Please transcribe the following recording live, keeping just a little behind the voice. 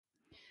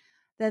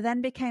there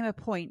then became a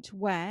point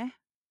where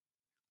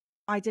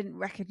I didn't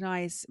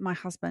recognize my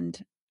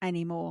husband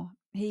anymore.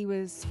 He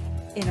was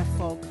in a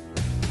fog.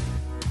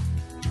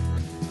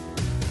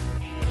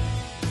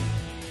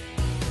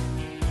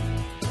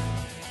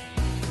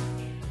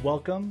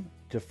 Welcome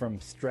to From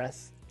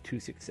Stress to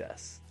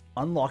Success,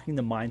 unlocking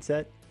the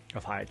mindset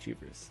of high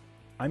achievers.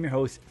 I'm your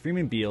host,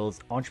 Freeman Beals,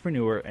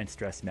 entrepreneur and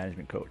stress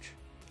management coach.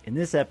 In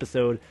this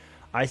episode,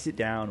 I sit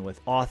down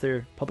with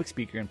author, public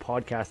speaker, and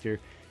podcaster,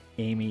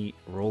 Amy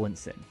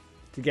Rowlison.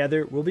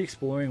 Together, we'll be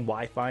exploring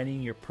why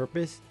finding your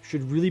purpose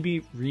should really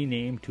be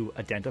renamed to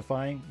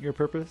identifying your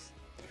purpose,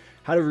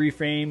 how to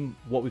reframe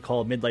what we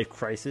call a midlife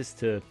crisis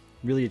to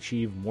really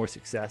achieve more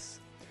success.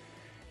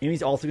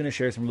 Amy's also going to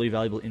share some really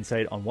valuable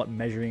insight on what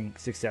measuring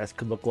success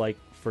could look like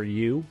for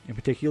you in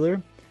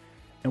particular,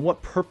 and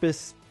what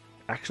purpose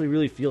actually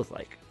really feels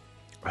like.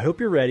 I hope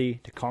you're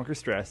ready to conquer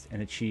stress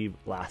and achieve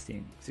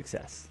lasting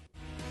success.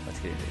 Let's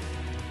get into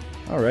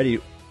it.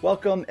 Alrighty,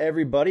 welcome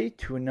everybody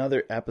to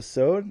another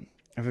episode.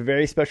 I have a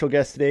very special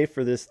guest today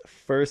for this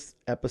first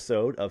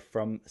episode of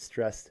From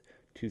Stress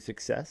to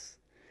Success.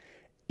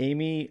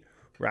 Amy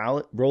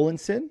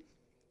Rowlison.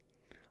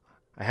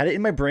 I had it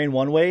in my brain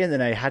one way and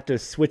then I had to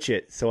switch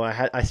it. So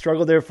I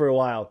struggled there for a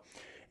while.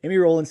 Amy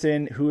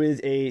Rowlison, who is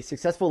a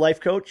successful life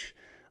coach.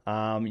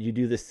 You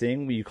do this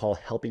thing where you call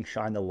helping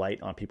shine the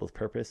light on people's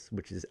purpose,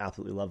 which is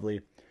absolutely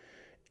lovely.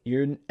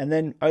 And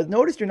then I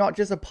noticed you're not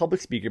just a public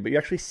speaker, but you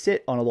actually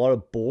sit on a lot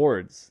of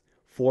boards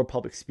for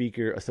public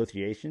speaker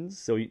associations.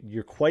 So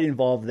you're quite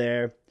involved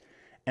there.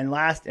 And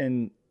last,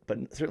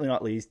 but certainly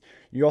not least,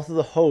 you're also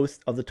the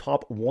host of the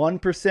top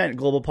 1%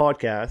 global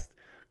podcast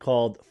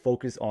called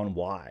Focus on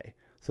Why.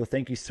 So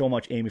thank you so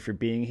much, Amy, for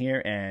being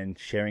here and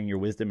sharing your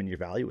wisdom and your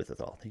value with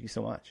us all. Thank you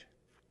so much.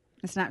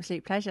 It's an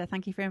absolute pleasure.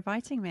 Thank you for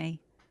inviting me.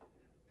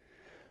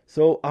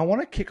 So I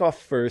want to kick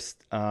off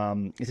first.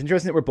 It's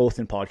interesting that we're both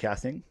in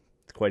podcasting.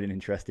 It's quite an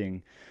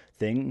interesting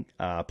thing.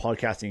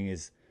 Podcasting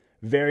is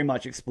very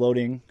much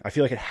exploding. I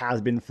feel like it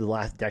has been for the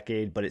last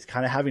decade, but it's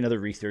kind of having another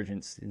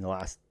resurgence in the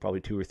last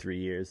probably 2 or 3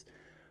 years.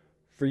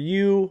 For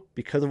you,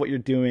 because of what you're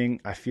doing,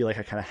 I feel like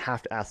I kind of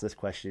have to ask this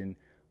question.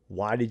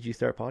 Why did you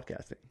start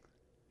podcasting?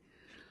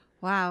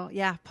 Wow.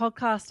 Yeah.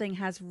 Podcasting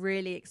has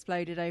really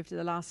exploded over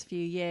the last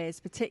few years,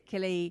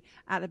 particularly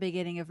at the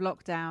beginning of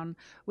lockdown,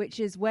 which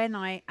is when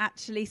I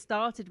actually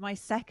started my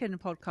second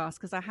podcast,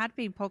 because I had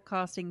been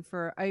podcasting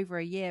for over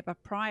a year.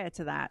 But prior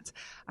to that,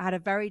 I had a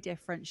very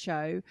different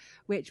show,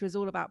 which was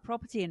all about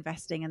property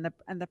investing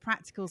and the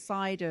practical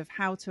side of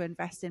how to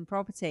invest in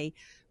property.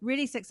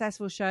 Really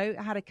successful show.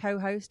 I had a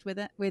co-host with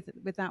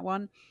that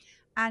one.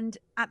 And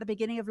at the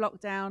beginning of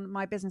lockdown,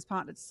 my business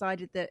partner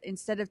decided that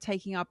instead of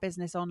taking our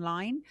business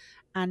online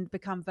and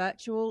become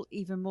virtual,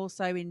 even more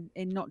so in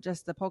not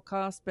just the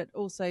podcast, but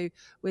also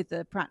with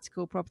the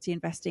practical property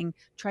investing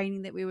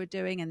training that we were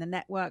doing and the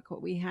network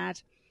what we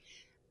had.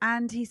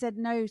 And he said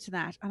no to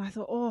that. And I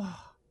thought,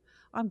 oh,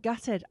 I'm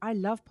gutted. I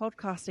love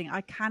podcasting.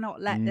 I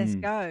cannot let this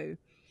go.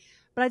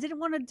 But I didn't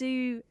want to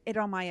do it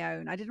on my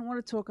own. I didn't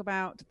want to talk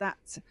about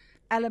that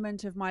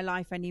element of my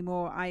life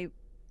anymore.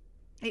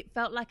 It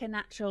felt like a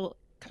natural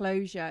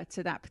closure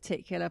to that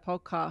particular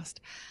podcast.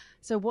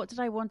 So what did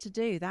I want to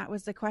do? That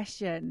was the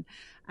question.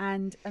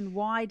 And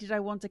why did I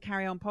want to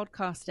carry on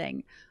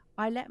podcasting?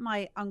 I let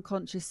my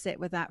unconscious sit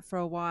with that for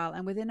a while.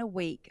 And within a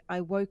week,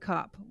 I woke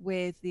up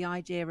with the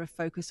idea of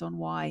Focus on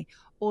Why,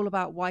 all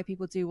about why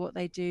people do what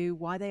they do,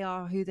 why they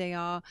are who they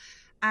are,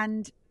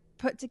 and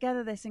put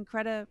together this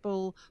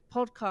incredible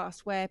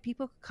podcast where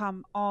people could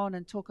come on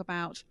and talk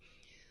about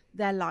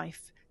their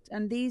life.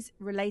 And these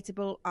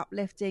relatable,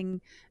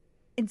 uplifting,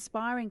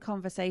 inspiring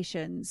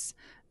conversations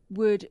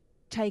would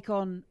take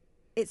on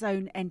its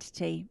own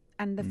entity.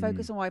 And the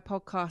Focus on Why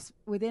podcast,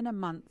 within a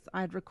month,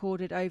 I had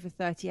recorded over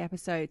 30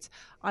 episodes.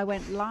 I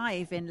went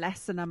live in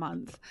less than a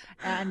month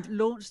and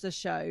launched the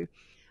show.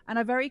 And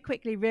I very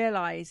quickly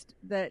realized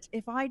that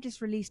if I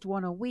just released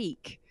one a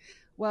week,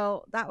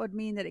 well, that would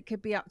mean that it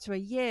could be up to a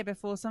year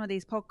before some of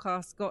these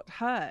podcasts got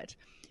heard.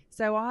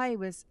 So I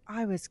was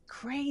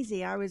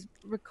crazy. I was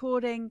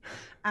recording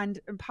and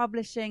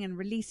publishing and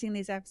releasing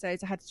these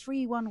episodes. I had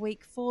 3 1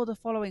 week, 4 the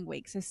following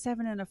week, so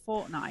 7 in a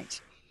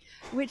fortnight,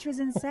 which was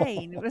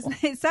insane.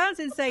 It sounds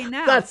insane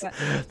now.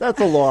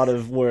 That's a lot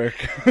of work.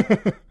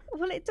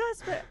 Well, it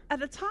does, but at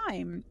the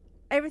time,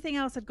 everything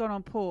else had gone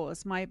on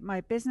pause.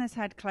 My business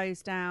had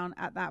closed down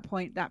at that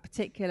point, that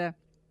particular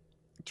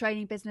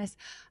training business,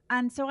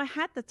 and so I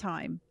had the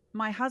time.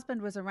 My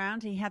husband was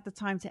around. He had the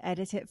time to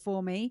edit it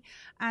for me.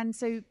 And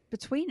so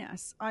between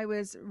us, I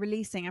was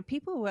releasing and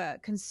people were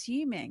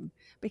consuming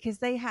because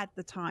they had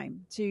the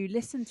time to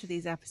listen to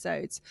these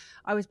episodes.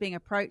 I was being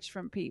approached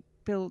from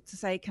people to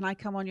say, can I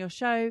come on your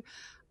show?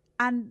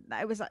 And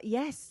I was like,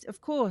 yes,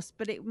 of course.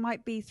 But it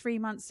might be 3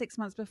 months, 6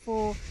 months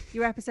before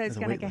your episode's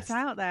going to get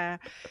out there.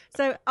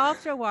 So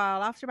after a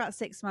while, after about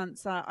 6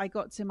 months, I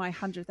got to my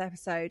 100th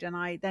episode and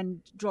I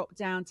then dropped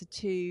down to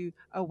 2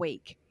 a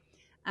week.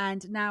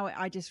 And now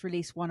I just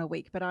release 1 a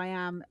week, but I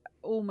am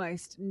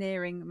almost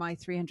nearing my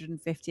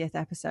 350th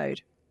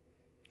episode.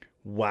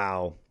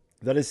 Wow.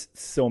 That is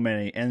so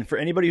many. And for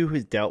anybody who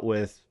has dealt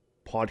with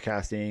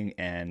podcasting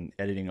and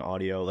editing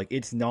audio, like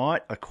it's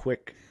not a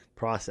quick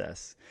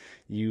process.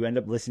 You end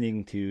up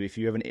listening to, if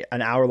you have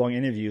an hour long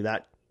interview,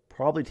 that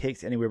probably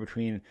takes anywhere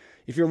between,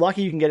 if you're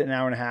lucky, you can get it an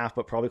hour and a half,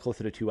 but probably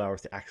closer to 2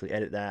 hours to actually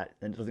edit that.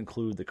 And it doesn't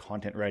include the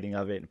content writing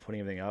of it and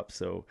putting everything up.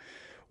 So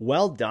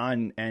well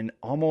done. And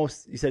you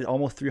said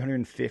almost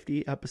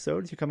 350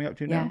 episodes you're coming up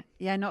to now?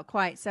 Yeah, not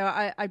quite. So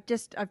I've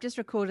just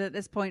recorded at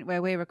this point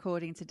where we're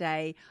recording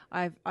today.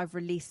 I've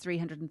released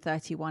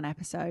 331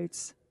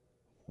 episodes.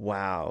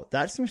 Wow.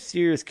 That's some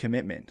serious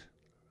commitment.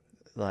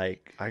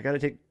 Like, I got to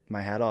take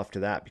my hat off to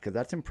that because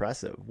that's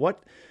impressive.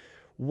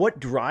 What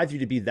drives you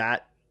to be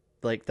that,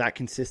 like, that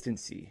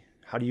consistency?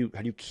 How do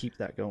you keep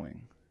that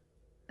going?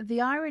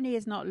 The irony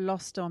is not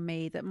lost on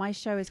me that my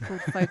show is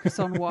called Focus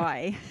on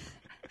Why.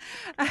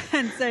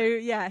 And so,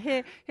 yeah,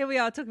 here we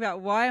are talking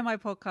about why am I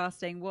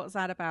podcasting? What's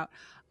that about?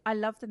 I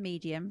love the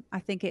medium. I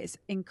think it's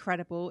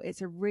incredible.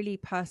 It's a really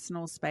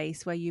personal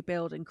space where you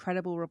build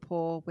incredible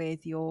rapport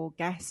with your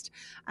guest.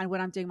 And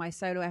when I'm doing my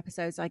solo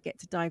episodes, I get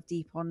to dive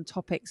deep on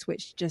topics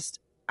which just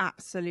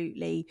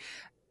absolutely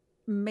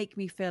make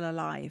me feel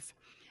alive.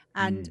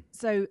 And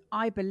so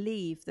I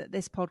believe that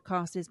this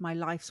podcast is my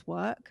life's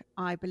work.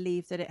 I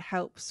believe that it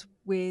helps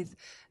with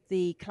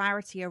the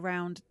clarity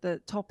around the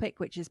topic,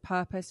 which is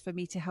purpose, for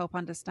me to help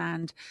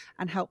understand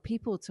and help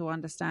people to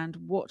understand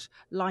what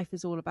life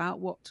is all about,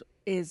 what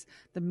is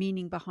the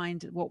meaning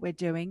behind what we're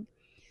doing.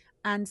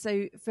 And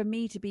so for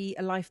me to be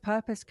a life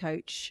purpose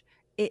coach,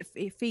 it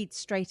feeds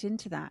straight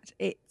into that.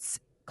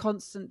 It's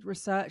constant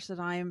research that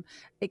I am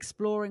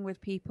exploring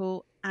with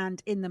people,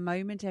 and in the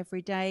moment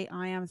every day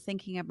I am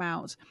thinking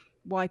about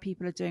why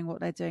people are doing what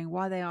they're doing,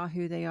 why they are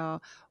who they are,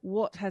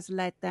 what has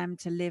led them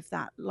to live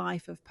that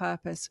life of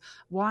purpose,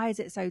 why is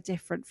it so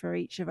different for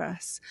each of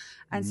us.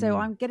 And so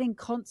I'm getting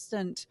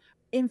constant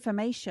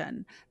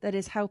information that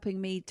is helping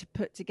me to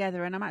put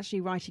together, and I'm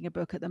actually writing a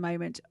book at the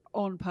moment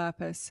on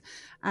purpose,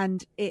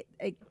 and it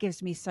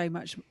gives me so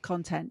much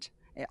content.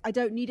 I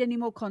don't need any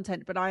more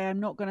content, but I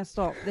am not going to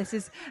stop. This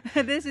is,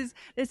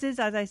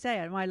 as I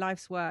say, my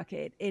life's work.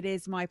 It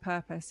is my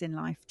purpose in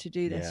life to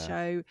do this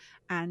show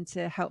and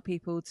to help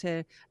people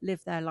to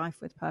live their life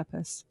with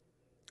purpose.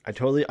 I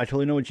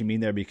totally know what you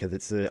mean there,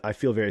 because I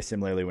feel very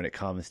similarly when it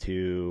comes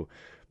to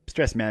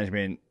stress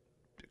management,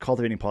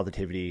 cultivating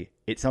positivity.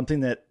 It's something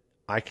that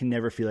I can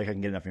never feel like I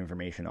can get enough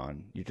information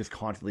on. You're just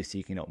constantly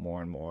seeking out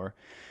more and more.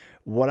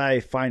 What I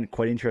find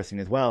quite interesting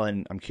as well,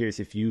 and I'm curious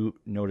if you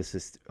notice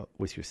this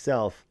with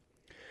yourself,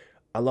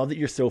 I love that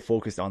you're so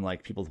focused on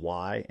like people's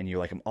why, and you're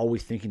like, I'm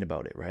always thinking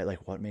about it, right?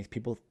 Like, what makes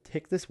people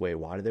tick this way?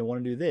 Why do they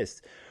want to do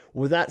this?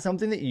 Was that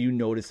something that you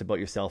noticed about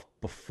yourself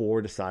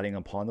before deciding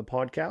upon the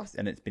podcast,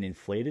 and it's been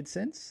inflated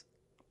since?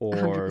 Or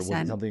 100%. was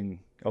it something,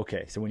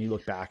 okay, so when you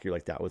look back, you're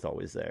like, that was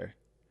always there.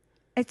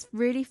 It's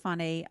really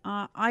funny.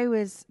 I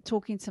was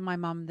talking to my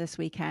mum this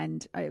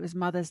weekend. It was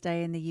Mother's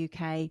Day in the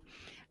UK,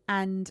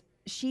 and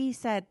she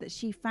said that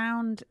she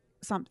found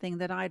something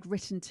that I'd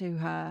written to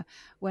her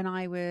when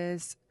I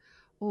was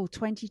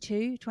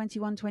 22,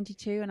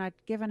 and I'd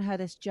given her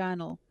this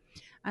journal,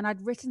 and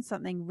I'd written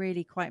something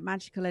really quite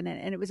magical in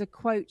it, and it was a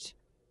quote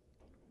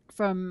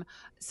from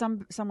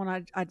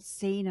someone I'd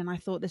seen, and I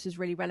thought this was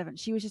really relevant.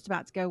 She was just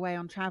about to go away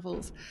on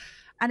travels,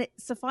 and it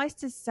sufficed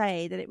to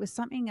say that it was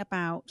something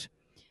about,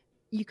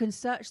 you can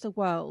search the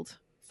world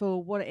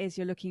for what it is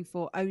you're looking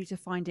for, only to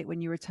find it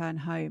when you return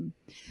home.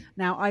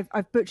 Now,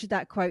 I've butchered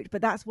that quote,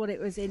 but that's what it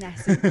was in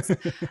essence.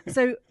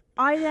 So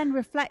I then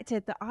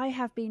reflected that I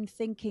have been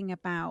thinking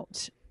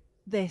about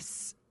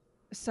this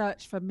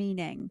search for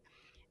meaning,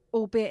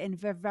 albeit in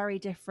a very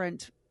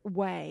different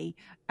way,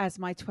 as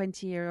my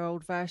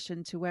 20-year-old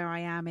version to where I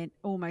am in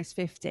almost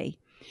 50.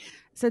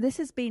 So this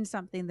has been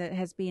something that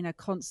has been a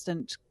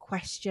constant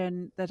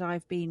question that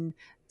I've been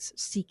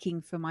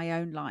seeking for my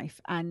own life,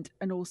 and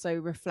also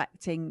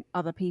reflecting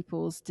other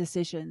people's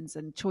decisions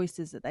and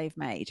choices that they've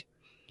made.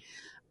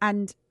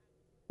 And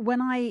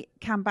when I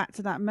came back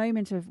to that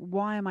moment of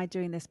why am I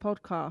doing this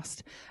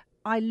podcast,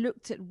 I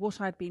looked at what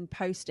I'd been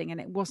posting,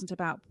 and it wasn't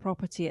about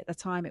property at the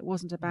time. It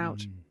wasn't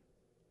about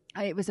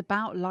it was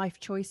about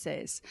life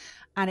choices,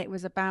 and it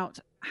was about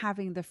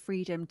having the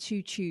freedom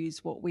to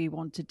choose what we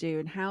want to do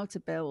and how to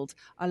build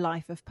a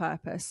life of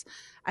purpose.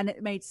 And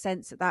it made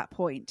sense at that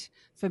point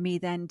for me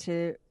then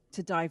to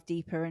dive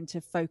deeper and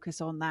to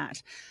focus on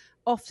that.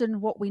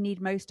 Often what we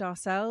need most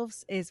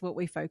ourselves is what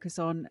we focus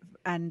on,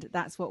 and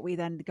that's what we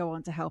then go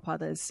on to help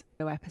others.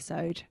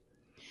 Episode.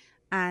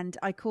 And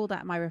I call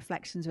that my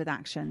reflections with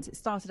actions. It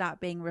started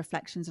out being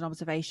reflections and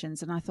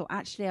observations, and I thought,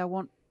 actually, I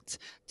want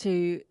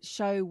to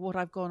show what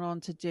I've gone on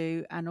to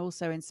do, and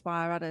also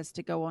inspire others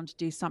to go on to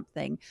do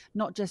something,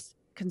 not just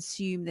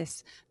consume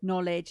this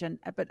knowledge,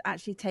 but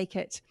actually take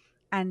it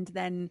and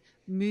then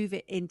move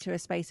it into a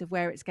space of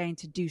where it's going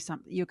to do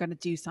something. You're going to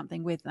do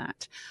something with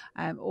that,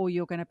 or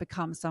you're going to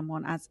become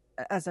someone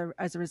as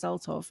a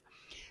result of.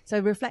 So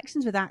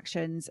reflections with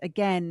actions,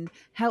 again,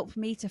 help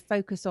me to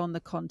focus on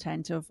the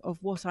content of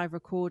what I've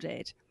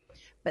recorded.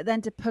 but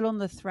then to pull on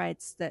the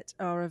threads that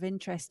are of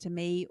interest to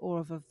me or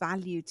of a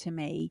value to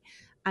me,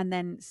 and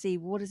then see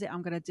what is it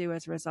I'm going to do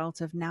as a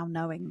result of now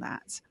knowing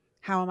that.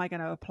 How am I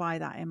going to apply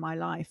that in my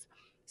life?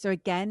 So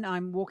again,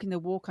 I'm walking the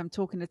walk, I'm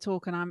talking the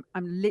talk, and I'm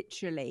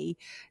literally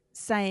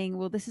saying,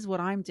 well, this is what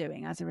I'm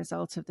doing as a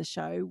result of the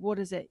show. What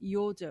is it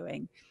you're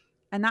doing?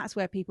 And that's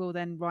where people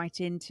then write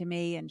into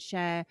me and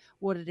share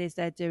what it is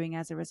they're doing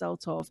as a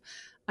result of.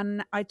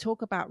 And I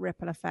talk about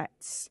ripple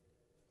effects,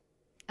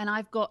 and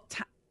I've got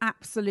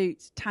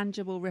absolute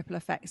tangible ripple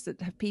effects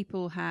that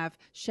people have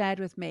shared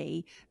with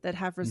me that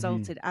have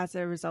resulted as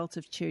a result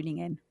of tuning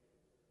in.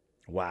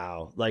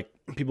 Wow. Like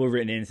people have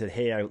written in and said,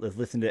 hey, I've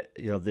listened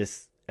to,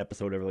 this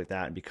episode or like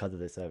that, and because of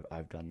this,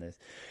 I've done this.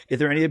 Is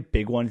there any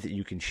big ones that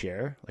you can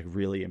share, like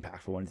really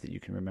impactful ones that you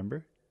can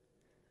remember?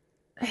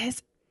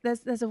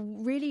 There's a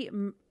really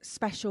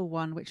special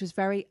one, which was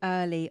very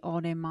early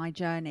on in my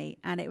journey.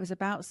 And it was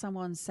about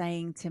someone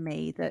saying to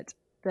me that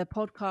the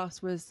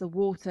podcast was the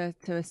water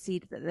to a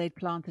seed that they'd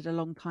planted a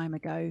long time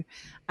ago,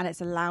 and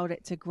it's allowed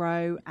it to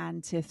grow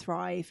and to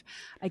thrive.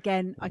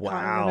 Again, I can't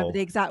remember the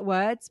exact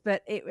words,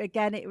 but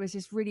it was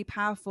just really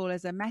powerful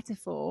as a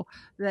metaphor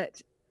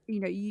that,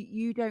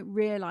 you don't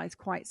realize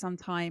quite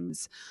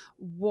sometimes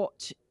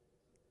what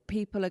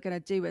people are going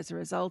to do as a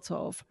result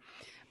of.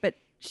 But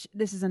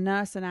this is a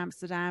nurse in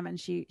Amsterdam, and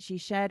she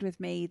shared with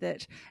me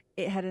that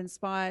it had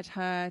inspired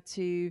her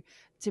to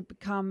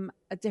become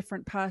a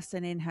different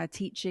person in her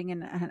teaching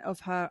and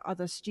of her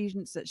other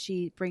students that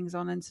she brings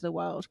on into the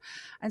world.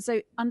 And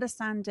so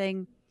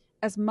understanding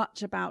as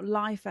much about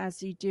life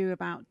as you do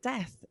about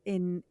death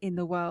in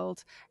the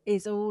world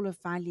is all of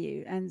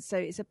value. And so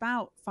it's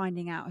about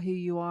finding out who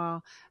you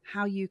are,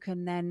 how you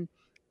can then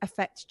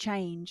affect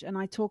change. And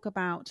I talk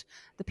about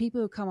the people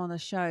who come on the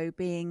show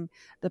being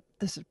the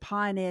sort of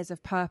pioneers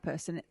of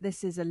purpose. And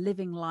this is a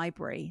living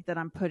library that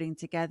I'm putting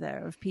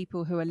together of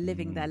people who are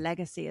living their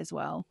legacy as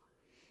well.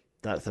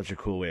 That's such a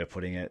cool way of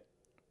putting it.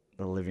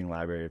 The living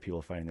library of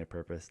people finding their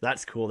purpose.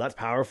 That's cool. That's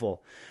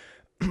powerful.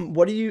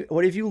 What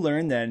have you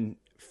learned then?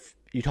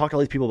 You talk to all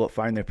these people about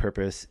finding their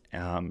purpose.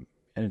 And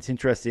it's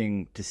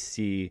interesting to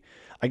see,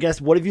 I guess,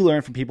 what have you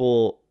learned from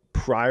people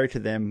prior to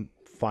them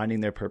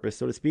finding their purpose,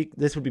 so to speak?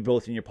 This would be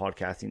both in your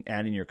podcasting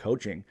and in your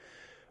coaching.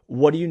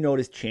 What do you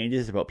notice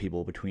changes about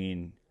people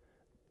between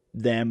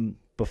them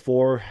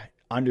before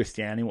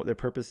understanding what their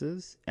purpose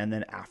is, and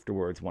then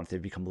afterwards, once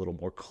they've become a little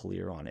more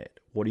clear on it?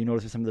 What do you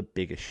notice are some of the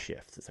biggest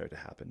shifts that start to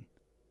happen?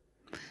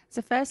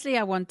 So firstly,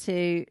 I want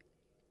to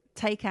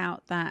take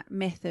out that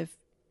myth of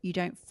you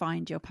don't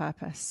find your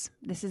purpose.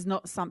 This is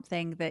not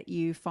something that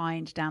you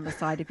find down the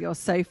side of your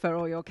sofa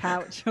or your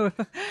couch. You're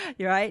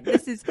right.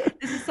 This is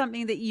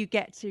something that you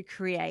get to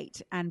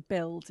create and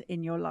build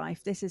in your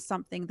life. This is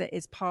something that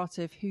is part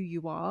of who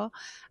you are,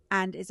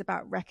 and is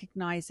about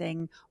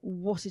recognizing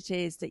what it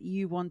is that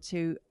you want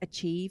to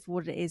achieve,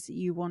 what it is that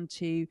you want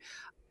to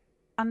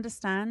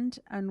understand,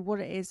 and what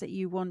it is that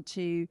you want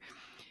to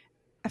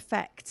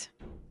affect.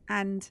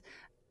 And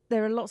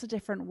there are lots of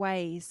different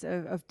ways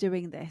of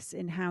doing this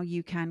in how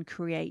you can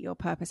create your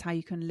purpose, how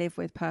you can live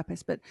with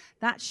purpose. But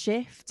that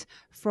shift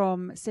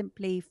from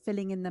simply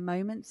filling in the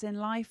moments in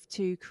life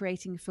to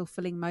creating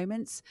fulfilling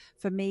moments,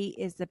 for me,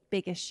 is the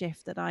biggest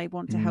shift that I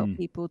want to help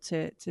people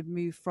to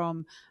move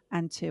from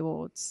and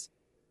towards.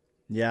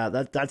 Yeah,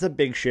 that's a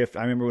big shift.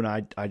 I remember when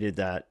I did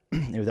that,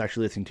 it was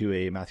actually listening to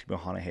a Matthew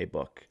McConaughey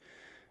book.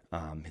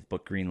 His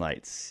book Green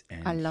Lights,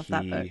 and I love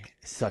that book.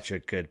 Such a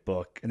good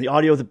book, and the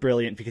audio is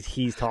brilliant because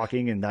he's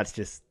talking, and that's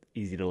just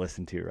easy to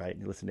listen to, right?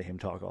 You listen to him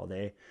talk all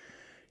day.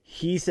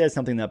 He says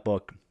something in that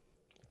book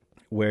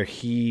where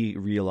he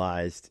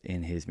realized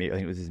in his, I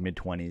think it was his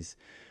mid-20s,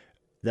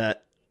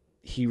 that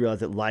he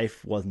realized that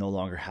life was no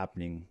longer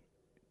happening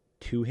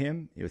to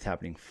him, it was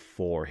happening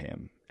for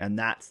him. And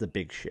that's the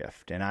big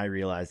shift. And I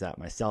realized that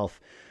myself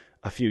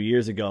a few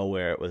years ago,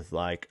 where it was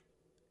like,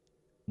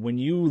 when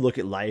you look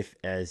at life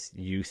as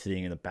you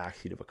sitting in the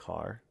backseat of a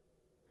car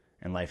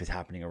and life is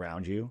happening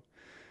around you,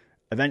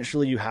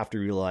 eventually you have to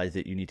realize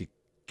that you need to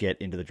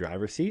get into the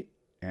driver's seat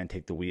and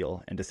take the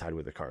wheel and decide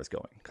where the car is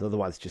going, because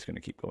otherwise it's just going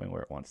to keep going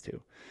where it wants to.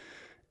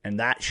 And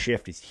that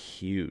shift is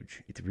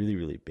huge. It's really,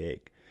 really big.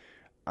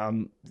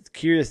 I'm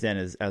curious then,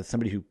 as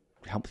somebody who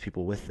helps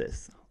people with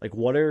this, like,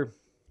 what are,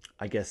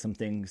 I guess, some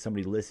things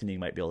somebody listening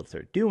might be able to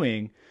start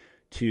doing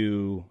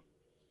to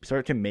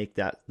start to make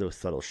those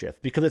subtle shifts?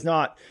 Because it's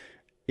not,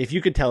 if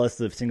you could tell us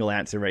the single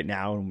answer right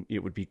now,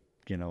 it would be,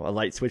 a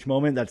light switch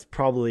moment. That's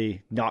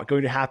probably not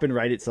going to happen,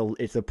 right? It's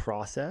a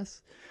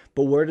process.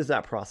 But where does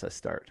that process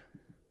start?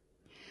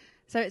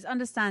 So it's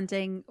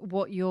understanding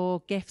what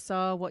your gifts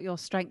are, what your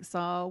strengths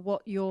are,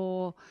 what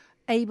you're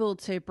able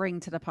to bring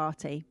to the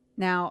party.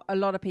 Now, a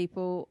lot of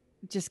people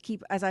just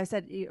keep, as I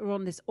said, you're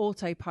on this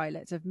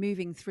autopilot of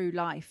moving through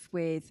life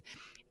with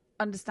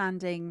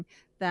understanding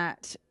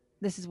that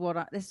this is where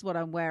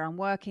I'm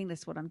working,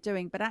 this is what I'm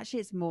doing. But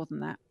actually, it's more than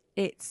that.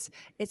 It's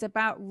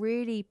about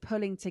really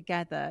pulling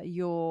together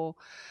your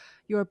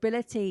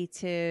ability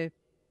to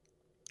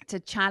to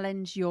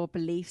challenge your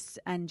beliefs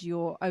and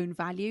your own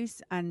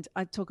values. And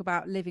I talk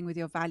about living with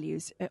your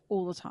values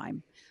all the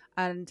time,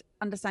 and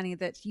understanding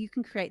that you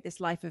can create this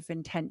life of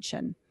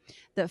intention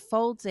that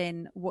folds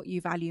in what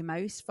you value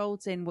most,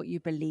 folds in what you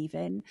believe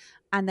in,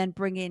 and then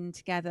bring in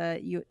together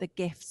the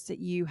gifts that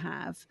you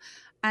have.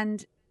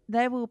 And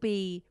there will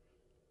be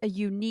a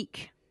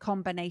unique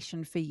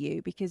combination for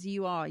you because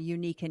you are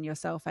unique in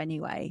yourself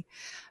anyway.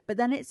 But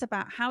then it's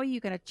about, how are you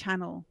going to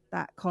channel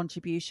that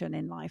contribution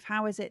in life?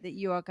 How is it that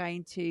you are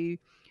going to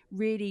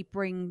really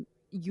bring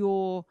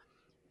your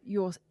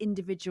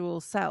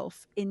individual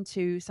self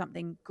into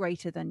something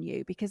greater than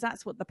you? Because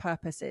that's what the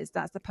purpose is.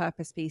 That's the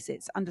purpose piece.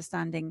 It's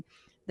understanding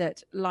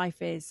that life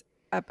is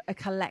a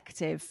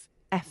collective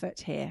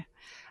effort here,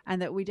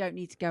 and that we don't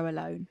need to go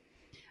alone.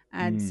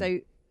 And so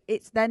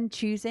it's then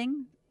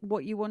choosing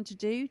what you want to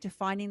do,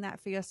 defining that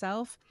for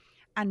yourself,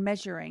 and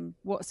measuring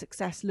what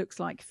success looks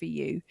like for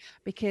you,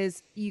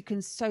 because you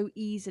can so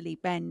easily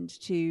bend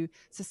to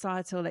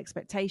societal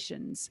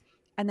expectations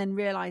and then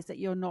realize that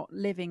you're not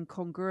living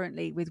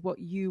congruently with what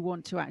you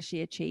want to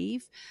actually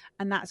achieve.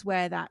 And that's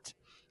where that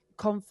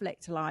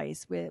conflict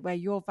lies, where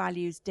your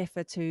values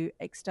differ to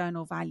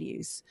external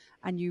values,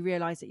 and you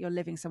realize that you're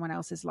living someone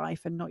else's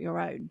life and not your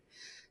own.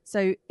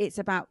 So it's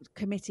about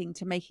committing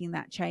to making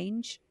that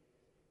change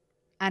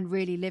and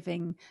really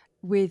living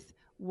with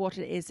what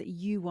it is that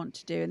you want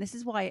to do. And this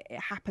is why it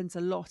happens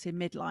a lot in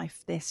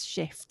midlife, this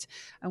shift,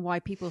 and why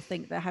people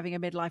think they're having a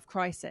midlife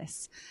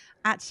crisis.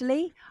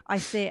 Actually, I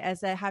see it as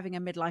they're having a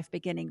midlife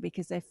beginning,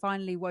 because they've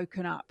finally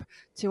woken up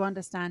to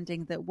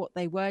understanding that what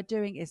they were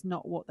doing is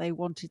not what they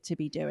wanted to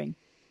be doing.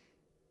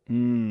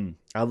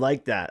 I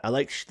like that. I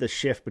like the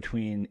shift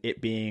between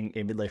it being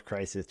a midlife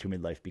crisis to a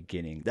midlife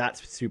beginning.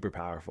 That's super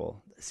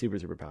powerful. Super,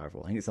 super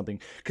powerful. I think it's something,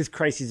 because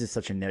crisis is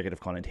such a negative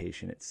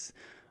connotation.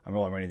 I'm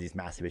running these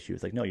massive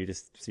issues. Like, no, you're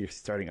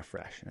starting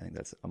afresh. And I think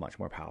that's a much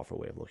more powerful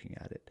way of looking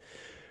at it.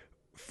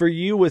 For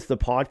you with the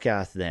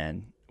podcast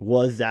then,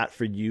 was that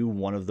for you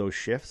one of those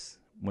shifts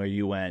where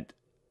you went,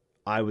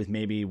 I was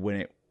maybe, when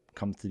it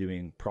comes to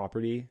doing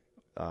property,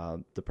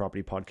 the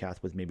property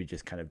podcast was maybe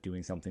just kind of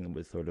doing something that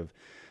was sort of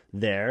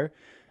there,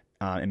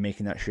 and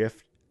making that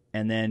shift?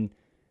 And then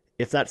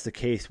if that's the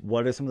case,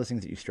 what are some of the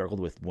things that you struggled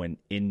with when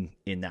in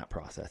that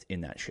process,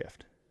 in that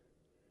shift?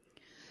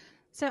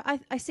 So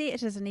I see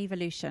it as an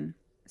evolution.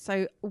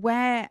 So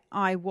where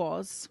I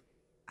was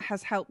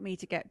has helped me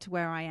to get to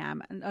where I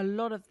am. And a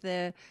lot of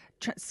the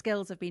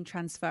skills have been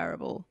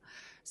transferable.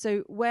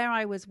 So where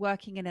I was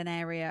working in an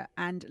area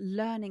and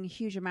learning a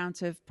huge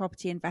amount of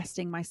property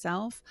investing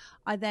myself,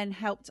 I then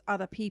helped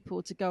other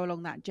people to go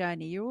along that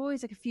journey. You're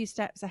always a few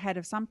steps ahead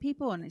of some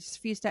people and it's a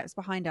few steps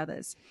behind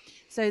others.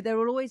 So there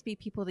will always be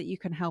people that you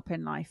can help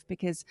in life,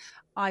 because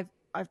I've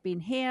been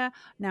here,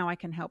 now I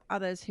can help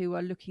others who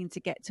are looking to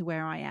get to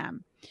where I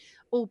am,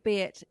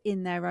 albeit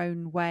in their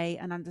own way,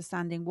 and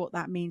understanding what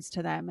that means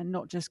to them, and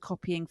not just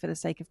copying for the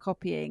sake of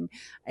copying.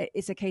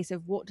 It's a case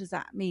of, what does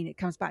that mean? It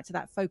comes back to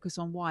that focus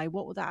on why.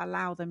 What will that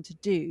allow them to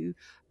do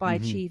by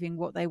achieving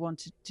what they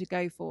wanted to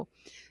go for?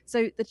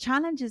 So the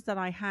challenges that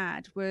I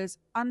had was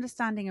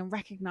understanding and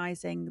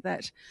recognizing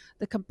that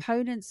the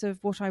components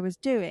of what I was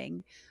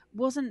doing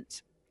was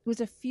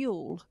a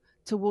fuel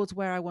towards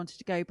where I wanted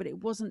to go, but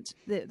it wasn't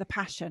the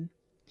passion.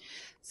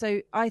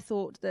 So I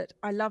thought that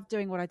I love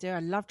doing what I do. I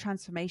love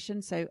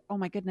transformation. So, oh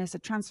my goodness, a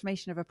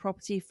transformation of a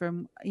property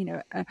from,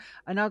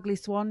 an ugly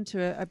swan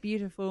to a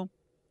beautiful,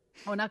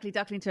 or an ugly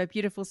duckling to a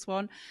beautiful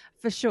swan,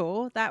 for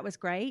sure. That was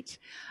great.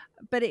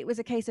 But it was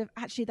a case of,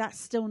 actually, that's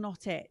still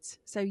not it.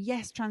 So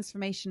yes,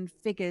 transformation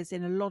figures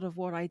in a lot of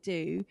what I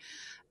do,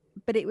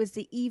 but it was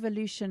the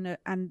evolution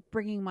and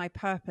bringing my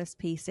purpose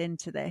piece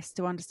into this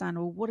to understand,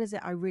 well, what is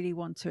it I really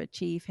want to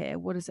achieve here?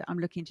 What is it I'm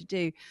looking to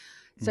do?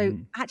 So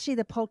actually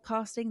the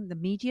podcasting, the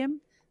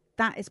medium,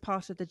 that is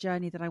part of the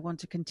journey that I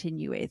want to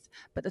continue with,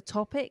 but the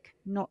topic,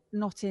 not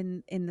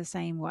in the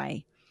same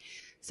way.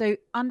 So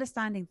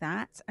understanding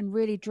that and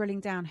really drilling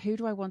down, who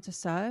do I want to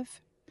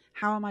serve?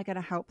 How am I going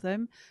to help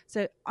them?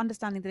 So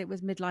understanding that it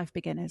was midlife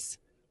beginners.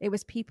 It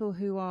was people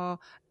who are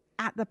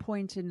at the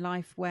point in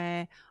life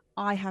where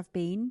I have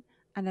been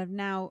and have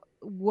now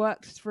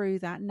worked through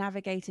that,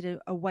 navigated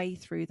a way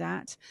through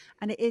that.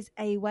 And it is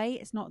a way,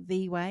 it's not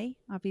the way.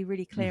 I'll be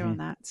really clear on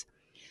that.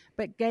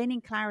 But gaining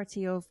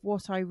clarity of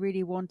what I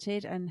really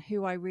wanted and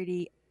who I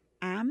really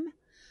am,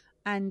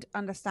 and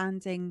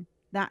understanding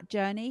that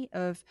journey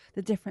of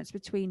the difference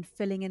between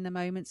filling in the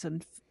moments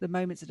and the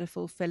moments that are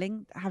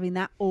fulfilling, having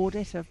that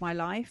audit of my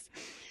life,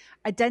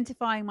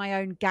 identifying my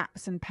own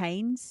gaps and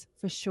pains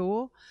for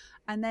sure,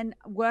 and then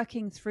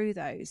working through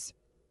those.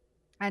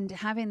 And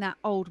having that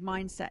old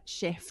mindset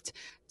shift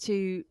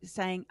to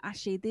saying,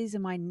 actually, these are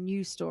my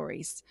new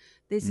stories.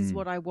 This is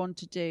what I want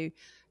to do.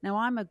 Now,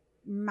 I'm a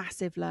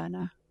massive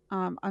learner.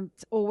 I'm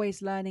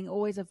always learning,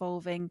 always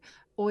evolving,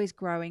 always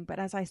growing. But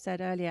as I said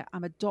earlier,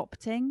 I'm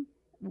adopting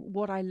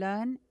what I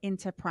learn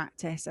into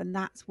practice. And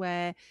that's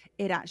where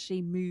it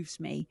actually moves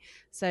me.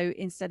 So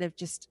instead of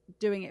just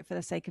doing it for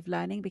the sake of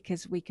learning,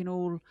 because we can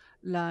all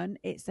learn,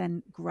 it's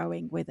then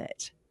growing with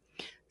it.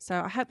 So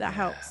I hope that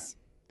helps.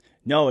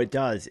 No, it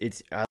does.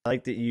 I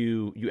like that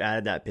you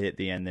added that bit at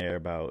the end there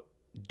about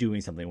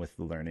doing something with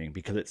the learning,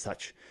 because it's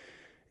such,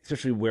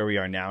 especially where we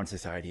are now in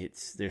society,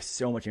 there's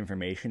so much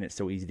information. It's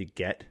so easy to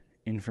get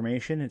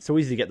information. It's so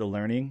easy to get the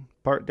learning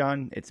part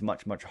done. It's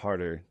much, much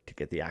harder to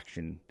get the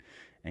action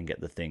and get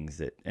the things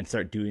that, and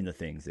start doing the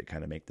things that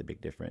kind of make the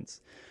big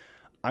difference.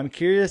 I'm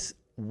curious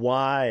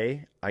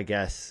why, I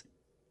guess,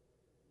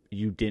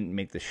 you didn't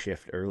make the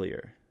shift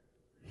earlier.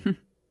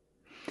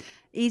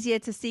 Easier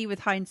to see with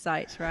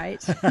hindsight,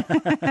 right?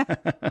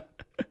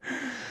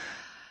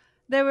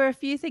 There were a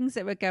few things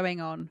that were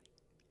going on,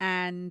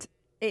 and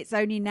it's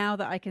only now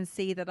that I can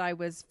see that I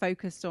was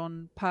focused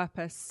on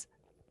purpose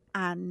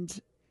and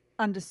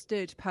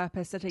understood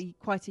purpose at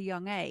quite a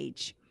young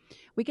age.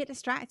 We get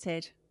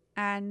distracted,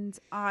 and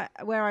I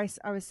was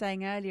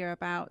saying earlier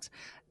about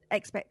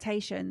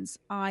expectations,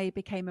 I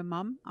became a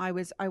mum. I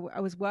was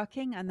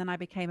working, and then I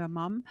became a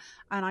mum,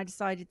 and I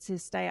decided to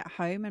stay at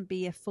home and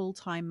be a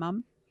full-time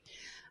mum.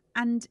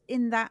 And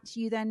in that,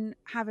 you then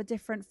have a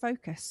different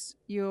focus.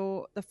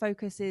 The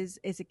focus is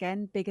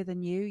again bigger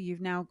than you. You've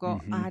now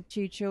got, I had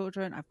 2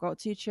 children. I've got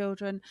 2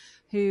 children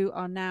who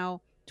are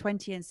now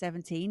 20 and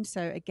 17.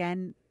 So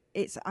again,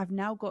 I've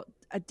now got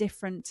a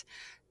different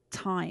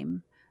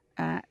time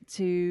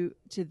to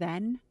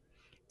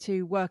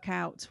work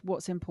out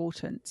what's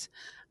important.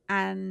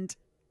 And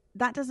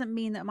that doesn't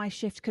mean that my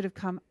shift could have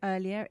come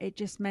earlier. It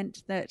just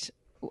meant that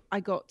I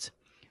got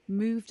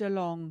moved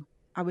along.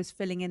 I was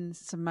filling in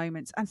some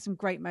moments, and some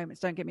great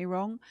moments, don't get me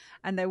wrong.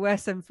 And there were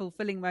some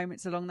fulfilling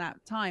moments along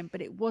that time,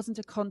 but it wasn't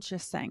a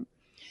conscious thing.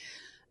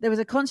 There was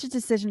a conscious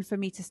decision for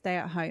me to stay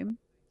at home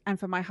and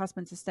for my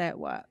husband to stay at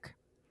work.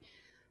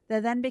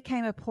 There then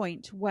became a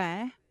point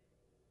where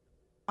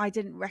I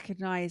didn't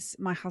recognize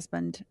my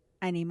husband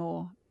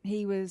anymore.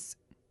 He was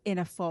in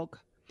a fog.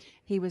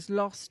 He was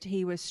lost.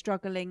 He was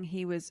struggling.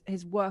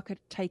 His work had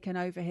taken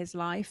over his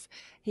life.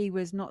 He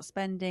was not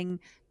spending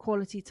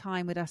quality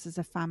time with us as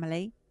a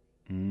family.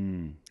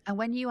 And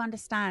when you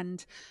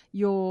understand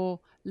your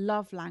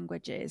love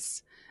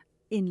languages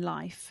in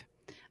life,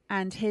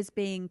 and his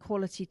being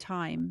quality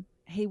time,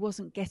 he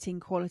wasn't getting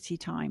quality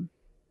time.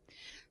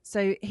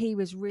 So he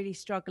was really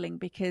struggling,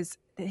 because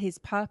his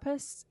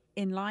purpose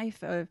in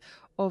life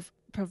of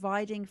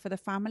providing for the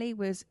family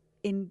was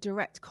in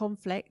direct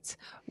conflict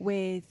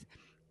with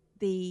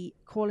the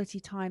quality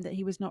time that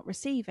he was not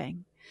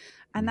receiving.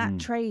 And that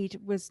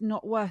trade was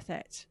not worth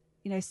it.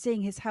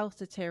 Seeing his health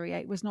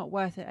deteriorate was not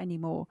worth it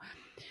anymore.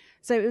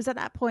 So it was at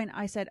that point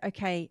I said,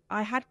 okay,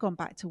 I had gone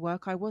back to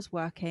work. I was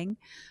working,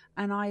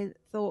 and I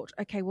thought,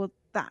 okay, well,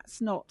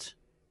 that's not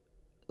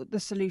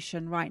the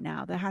solution right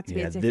now. There had to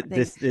be a different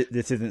thing.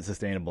 This isn't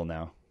sustainable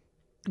now.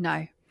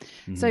 No.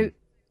 So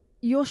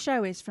your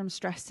show is From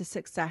Stress to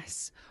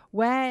Success,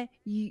 where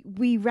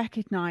we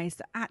recognize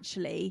that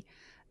actually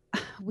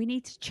we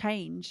need to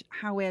change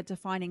how we're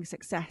defining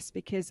success,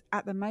 because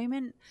at the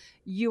moment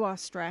you are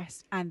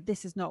stressed and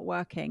this is not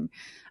working.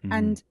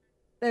 And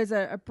there's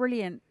a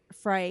brilliant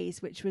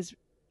phrase which was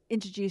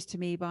introduced to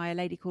me by a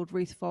lady called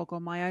Ruth Fogg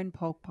on my own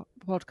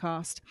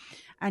podcast.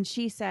 And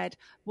she said,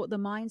 what the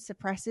mind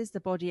suppresses, the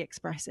body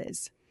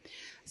expresses.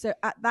 So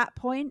at that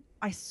point,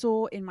 I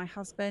saw in my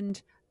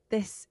husband,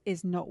 this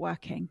is not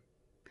working.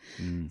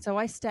 So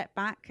I stepped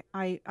back,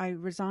 I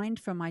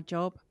resigned from my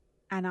job,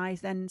 and I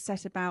then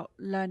set about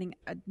learning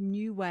a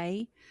new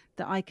way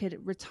that I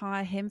could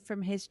retire him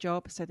from his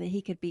job so that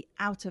he could be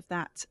out of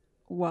that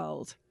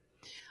world.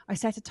 I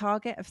set a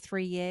target of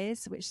 3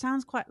 years, which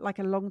sounds quite like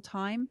a long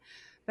time,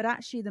 but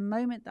actually the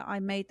moment that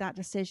I made that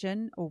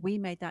decision, or we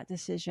made that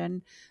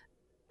decision,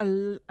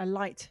 a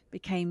light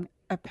became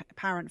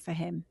apparent for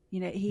him.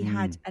 He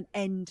had an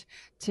end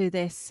to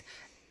this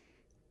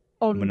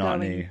ongoing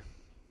monotony.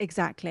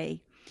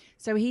 Exactly.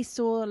 So he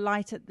saw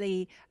light at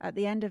the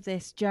end of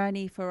this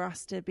journey for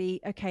us to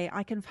be, okay,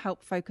 I can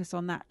help focus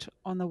on that,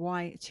 on the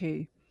why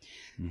too.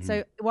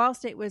 So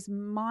whilst it was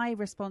my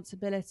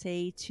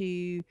responsibility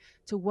to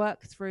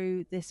work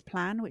through this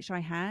plan, which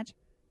I had,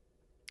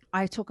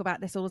 I talk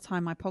about this all the time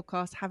in my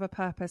podcast, have a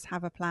purpose,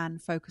 have a plan,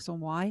 focus on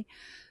why.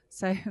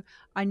 So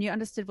I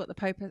understood what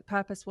the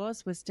purpose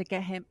was to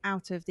get him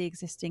out of the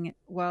existing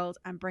world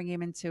and bring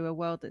him into a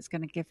world that's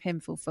going to give him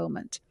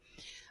fulfillment.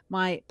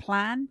 My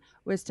plan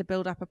was to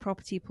build up a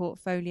property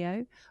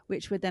portfolio,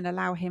 which would then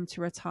allow him to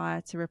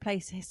retire, to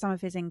replace some of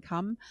his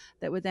income,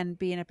 that would then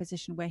be in a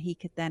position where he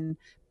could then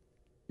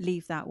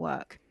leave that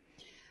work.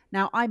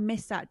 Now, I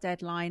missed that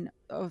deadline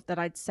that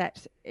I'd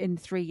set in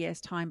 3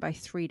 years' time by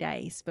 3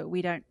 days, but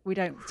we don't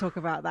talk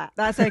about that.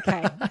 That's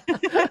okay.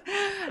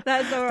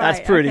 That's all right.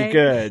 That's pretty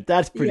good.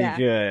 That's pretty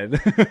good.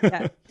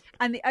 Yeah.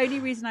 And the only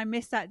reason I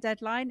missed that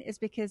deadline is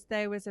because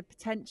there was a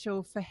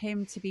potential for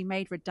him to be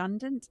made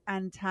redundant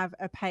and have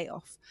a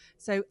payoff.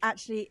 So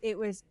actually, it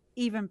was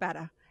even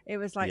better. It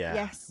was like,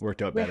 yes,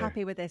 worked out we're better.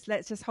 happy with this.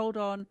 Let's just hold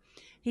on.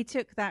 He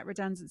took that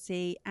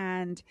redundancy,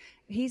 and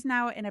he's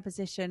now in a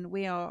position,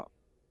 we are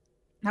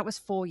That was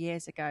 4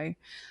 years ago.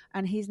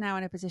 And he's now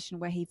in a position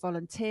where he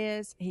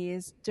volunteers. He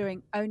is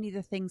doing only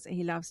the things that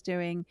he loves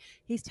doing.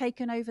 He's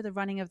taken over the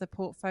running of the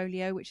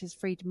portfolio, which has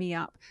freed me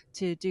up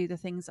to do the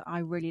things that I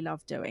really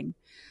love doing.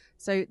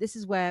 So this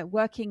is where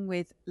working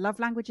with love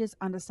languages,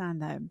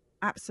 understand them.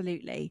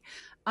 Absolutely.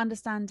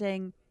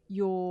 Understanding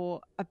your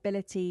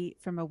ability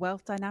from a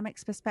wealth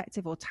dynamics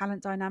perspective or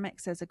talent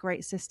dynamics. There's a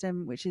great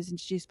system which is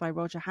introduced by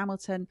Roger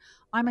Hamilton.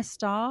 I'm a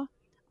star.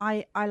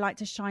 I like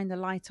to shine the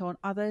light on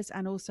others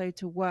and also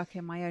to work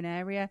in my own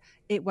area.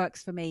 It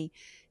works for me.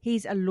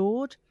 He's a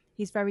lord.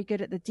 He's very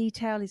good at the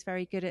detail. He's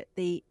very good at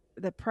the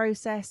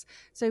process.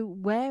 So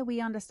where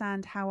we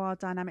understand how our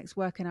dynamics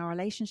work in our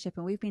relationship,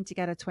 and we've been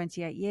together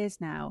 28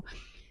 years now,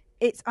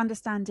 it's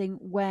understanding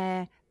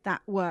where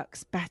that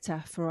works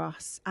better for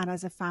us and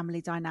as a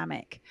family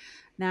dynamic.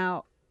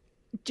 Now,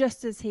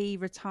 just as he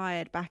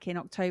retired back in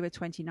October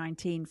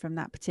 2019 from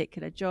that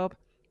particular job,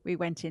 we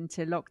went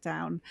into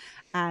lockdown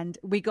and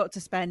we got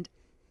to spend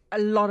a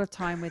lot of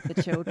time with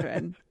the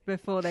children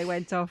before they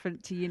went off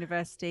to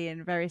university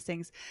and various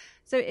things.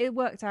 So it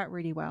worked out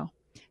really well.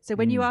 So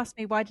when you ask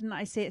me, why didn't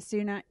I see it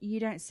sooner?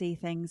 You don't see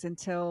things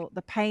until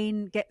the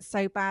pain gets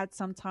so bad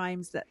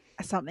sometimes that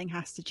something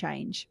has to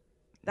change.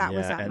 That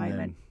was that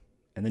moment.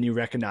 And then you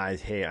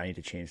recognize, hey, I need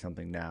to change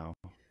something now.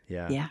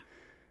 Yeah. Yeah.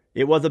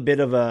 It was a bit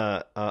of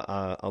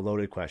a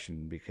loaded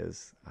question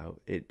because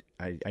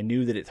I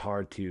knew that it's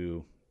hard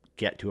to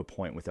get to a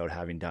point without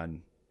having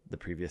done the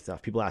previous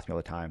stuff. People ask me all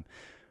the time,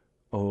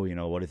 oh,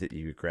 what is it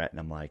you regret? And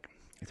I'm like,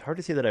 it's hard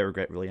to say that I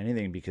regret really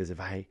anything, because if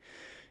I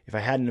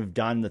hadn't have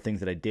done the things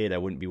that I did, I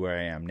wouldn't be where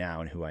I am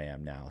now and who I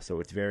am now. So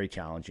it's very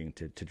challenging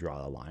to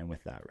draw the line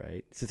with that,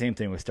 right? It's the same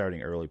thing with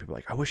starting early. People are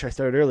like, I wish I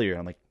started earlier.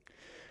 I'm like,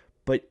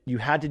 but you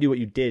had to do what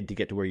you did to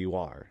get to where you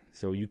are.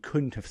 So you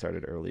couldn't have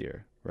started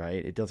earlier,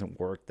 right? It doesn't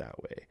work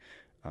that way,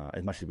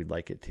 as much as we'd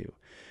like it to.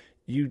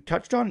 You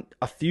touched on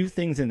a few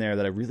things in there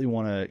that I really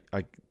want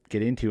to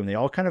get into, and they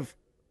all kind of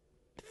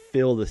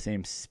fill the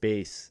same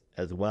space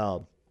as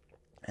well.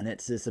 And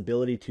it's this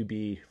ability to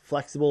be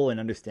flexible and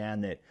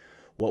understand that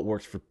what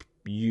works for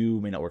you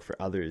may not work for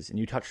others. And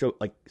you touched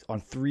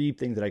on three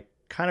things that I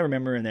kind of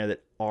remember in there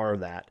that are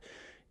that.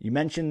 You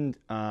mentioned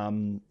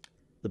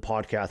the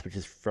podcast, which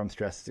is From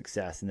Stress to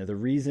Success. And there's a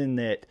reason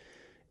that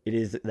it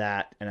is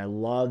that. And I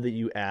love that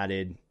you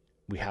added,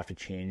 we have to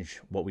change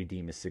what we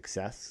deem as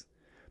success,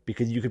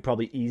 because you could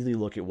probably easily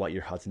look at what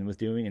your husband was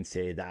doing and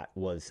say that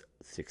was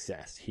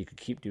success. He could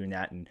keep doing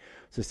that and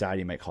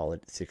society might call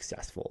it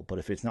successful. But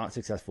if it's not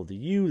successful to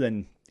you,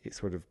 then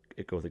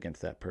it goes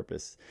against that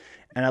purpose.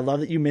 And I love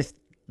that you missed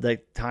the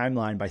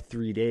timeline by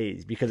 3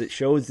 days, because it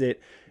shows that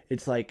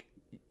it's like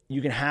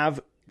you can have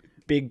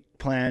big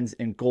plans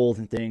and goals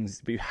and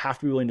things, but you have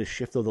to be willing to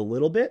shift those a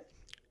little bit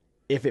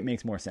if it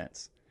makes more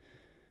sense.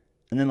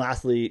 And then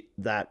lastly,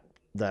 that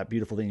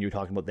beautiful thing you were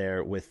talking about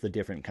there with the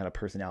different kind of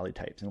personality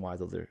types and why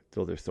those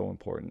are so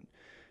important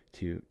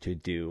to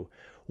do.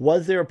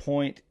 Was there a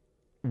point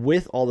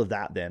with all of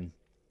that then?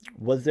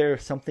 Was there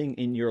something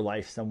in your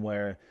life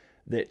somewhere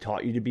that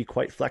taught you to be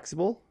quite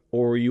flexible,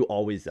 or were you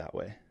always that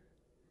way?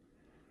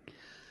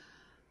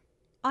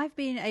 I've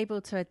been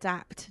able to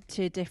adapt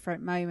to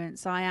different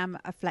moments. I am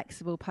a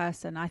flexible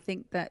person. I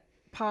think that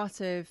part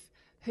of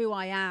who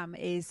I am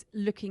is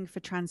looking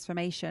for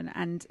transformation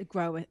and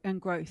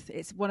growth.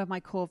 It's one of my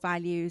core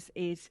values,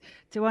 is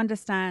to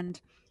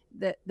understand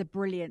the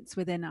brilliance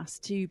within us,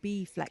 to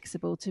be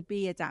flexible, to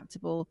be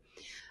adaptable.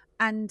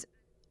 And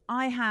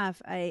I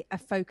have a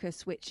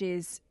focus, which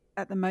is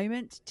at the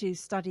moment to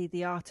study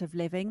the art of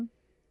living,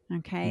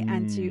 okay,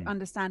 and to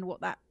understand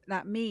what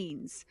that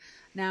means.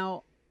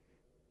 Now,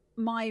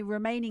 my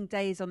remaining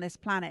days on this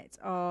planet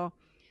are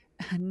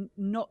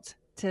not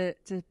to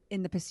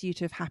in the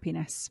pursuit of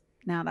happiness.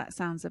 Now that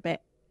sounds a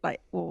bit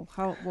like, well,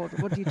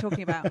 what are you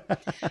talking about?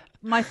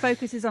 My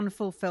focus is on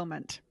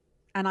fulfillment,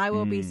 and I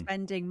will be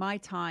spending my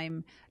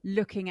time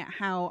looking at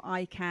how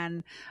I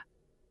can,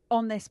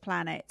 on this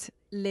planet,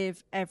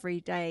 live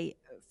every day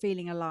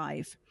feeling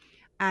alive.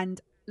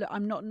 And look,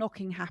 I'm not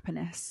knocking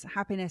happiness.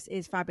 Happiness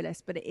is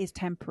fabulous, but it is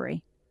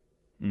temporary.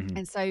 Mm-hmm.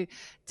 And so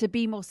to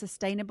be more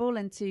sustainable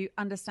and to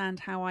understand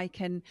how I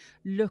can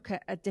look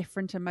at a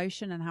different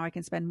emotion and how I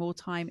can spend more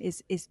time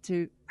is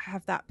to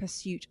have that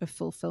pursuit of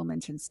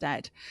fulfillment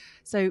instead.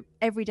 So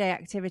everyday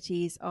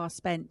activities are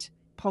spent,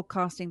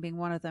 podcasting being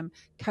one of them,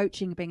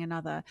 coaching being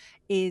another,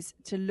 is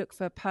to look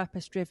for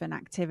purpose-driven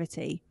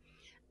activity.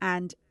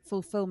 And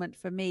fulfillment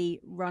for me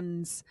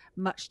runs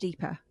much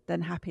deeper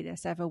than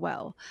happiness ever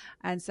will.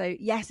 And so,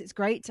 yes, it's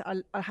great.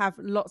 I have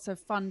lots of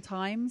fun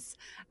times,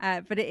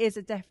 but it is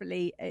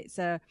it's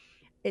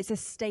a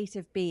state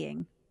of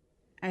being.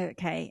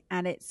 Okay.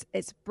 And it's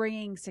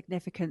bringing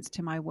significance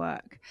to my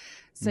work.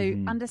 So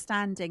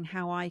understanding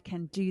how I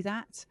can do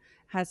that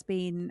has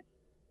been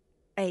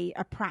a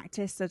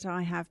practice that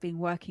I have been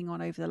working on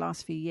over the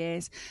last few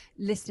years,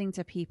 listening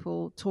to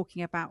people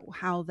talking about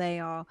how they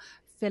are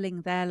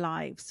filling their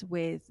lives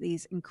with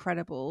these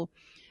incredible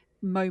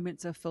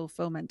moments of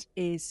fulfillment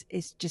is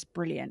just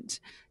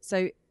brilliant.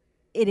 So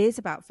it is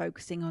about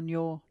focusing on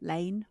your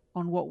lane,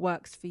 on what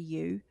works for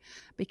you,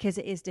 because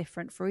it is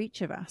different for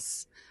each of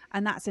us.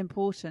 And that's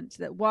important,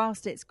 that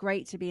whilst it's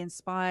great to be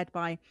inspired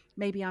by,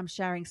 maybe I'm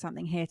sharing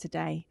something here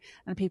today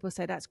and people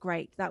say, that's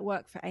great, that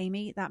worked for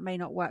Amy, that may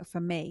not work for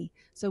me.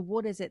 So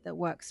what is it that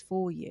works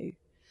for you?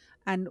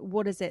 And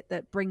what is it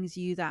that brings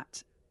you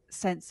that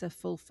sense of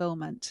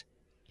fulfillment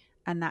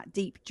and that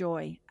deep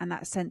joy and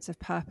that sense of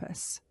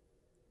purpose?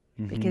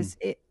 Because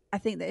I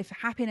think that if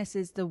happiness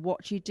is the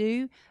what you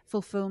do,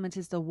 fulfillment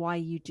is the why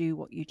you do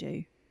what you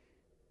do.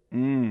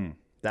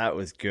 That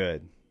was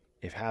good.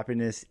 If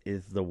happiness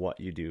is the what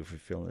you do,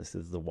 fulfillment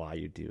is the why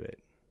you do it.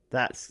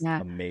 That's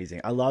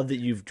amazing. I love that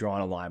you've drawn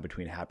a line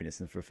between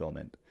happiness and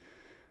fulfillment.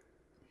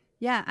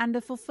 Yeah, and the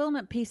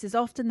fulfillment piece is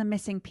often the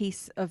missing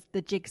piece of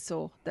the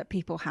jigsaw that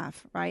people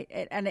have, right?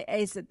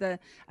 This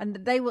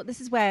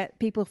is where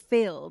people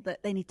feel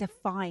that they need to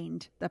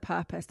find the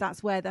purpose.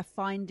 That's where the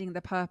finding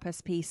the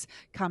purpose piece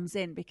comes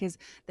in, because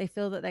they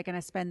feel that they're going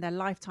to spend their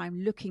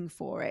lifetime looking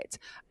for it,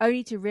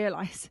 only to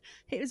realize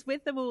it was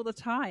with them all the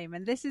time.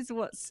 And this is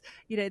what's,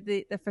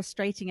 the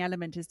frustrating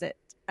element is that,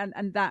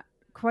 and that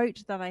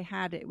quote that I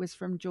had, it was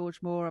from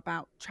George Moore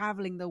about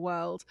traveling the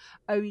world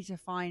only to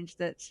find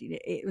that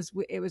it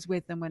was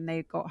with them when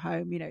they got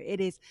home.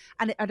 It is.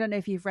 And I don't know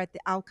if you've read The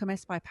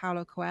Alchemist by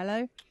Paulo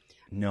Coelho.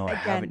 No, I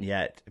haven't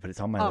yet, but it's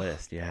on my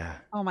list. Yeah.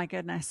 Oh my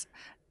goodness.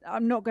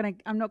 I'm not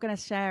gonna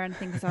share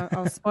anything because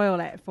I'll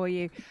spoil it for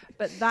you.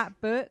 But that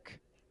book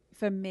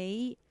for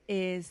me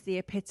is the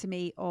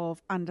epitome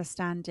of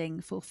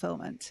understanding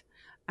fulfillment.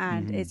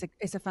 And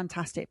it's a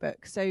fantastic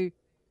book. So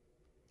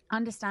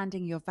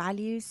understanding your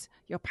values,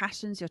 your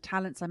passions, your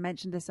talents. I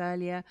mentioned this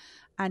earlier,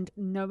 and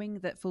knowing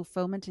that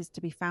fulfillment is to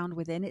be found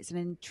within. It's an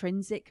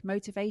intrinsic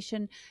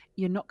motivation.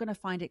 You're not going to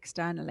find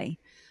externally.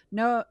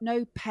 No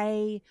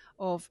pay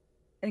of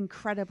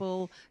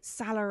incredible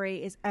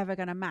salary is ever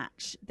going to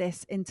match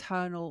this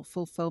internal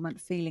fulfillment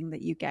feeling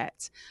that you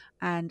get.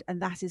 And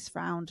that is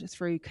found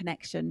through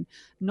connection,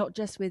 not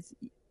just with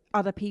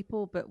other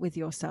people, but with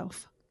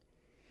yourself.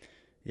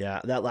 Yeah,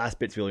 that last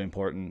bit's really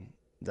important.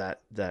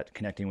 That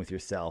connecting with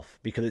yourself,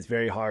 because it's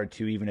very hard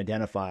to even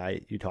identify.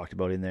 You talked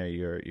about in there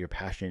your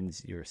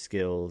passions, your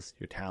skills,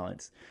 your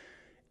talents.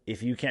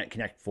 If you can't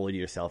connect fully to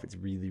yourself, it's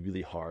really,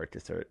 really hard to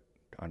start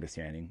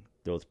understanding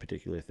those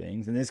particular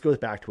things. And this goes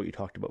back to what you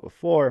talked about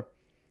before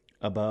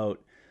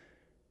about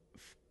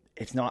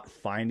it's not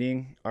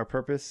finding our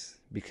purpose,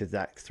 because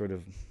that sort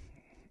of,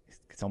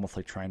 it's almost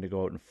like trying to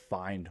go out and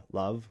find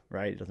love,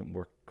 right? It doesn't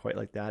work quite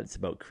like that. It's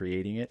about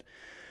creating it.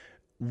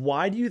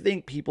 Why do you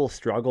think people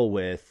struggle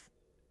with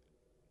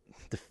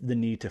the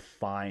need to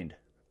find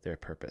their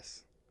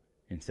purpose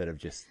instead of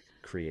just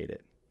create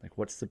it? Like,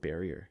 what's the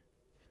barrier?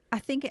 I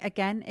think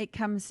again, it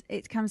comes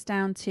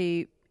down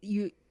to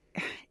you.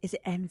 Is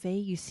it envy?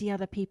 You see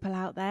other people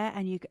out there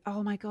and you go,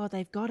 oh my God,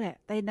 they've got it.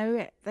 They know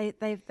it.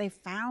 They've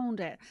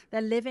found it.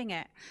 They're living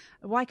it.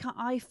 Why can't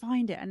I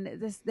find it? And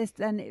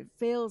then it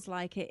feels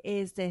like it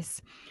is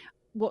this,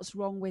 what's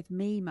wrong with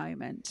me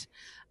moment.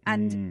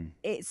 And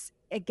it's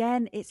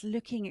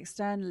looking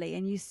externally,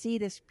 and you see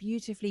this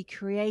beautifully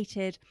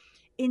created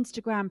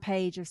Instagram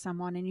page of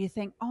someone and you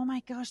think, oh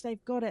my gosh,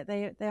 they've got it.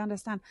 They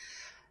understand.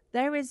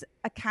 There is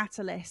a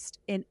catalyst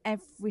in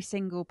every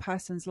single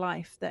person's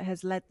life that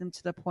has led them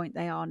to the point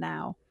they are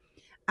now.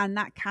 And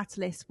that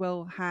catalyst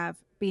will have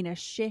been a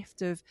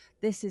shift of,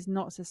 this is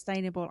not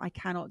sustainable. I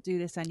cannot do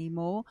this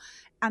anymore.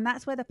 And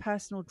that's where the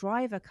personal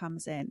driver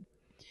comes in.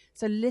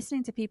 So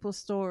listening to people's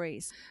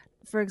stories.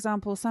 For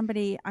example,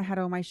 somebody I had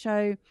on my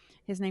show,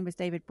 his name was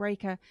David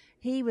Breaker.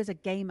 He was a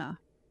gamer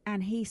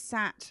and he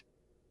sat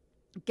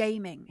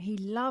gaming. He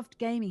loved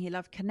gaming. He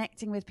loved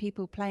connecting with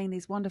people, playing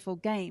these wonderful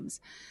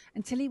games,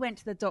 until he went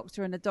to the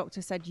doctor and the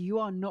doctor said, you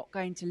are not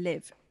going to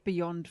live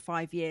beyond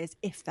 5 years,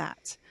 if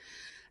that.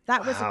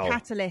 That was a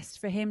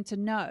catalyst for him to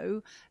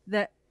know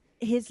that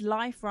his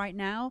life right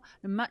now,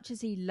 as much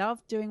as he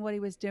loved doing what he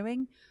was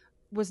doing,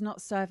 was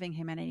not serving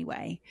him in any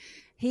way.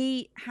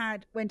 He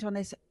went on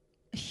this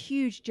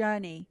huge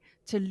journey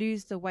to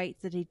lose the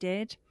weight that he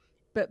did,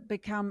 but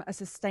become a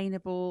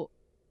sustainable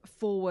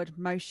forward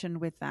motion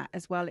with that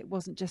as well. It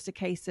wasn't just a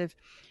case of,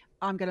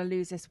 I'm going to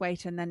lose this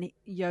weight and then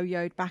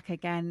yo-yoed back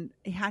again.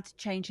 He had to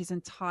change his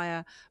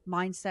entire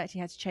mindset. He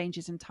had to change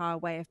his entire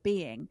way of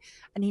being.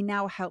 And he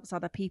now helps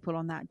other people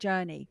on that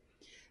journey.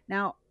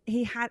 Now,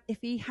 if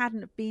he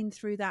hadn't been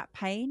through that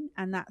pain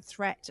and that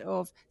threat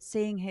of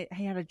seeing,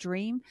 he had a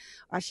dream,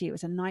 actually it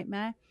was a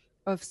nightmare,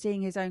 of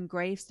seeing his own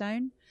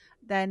gravestone,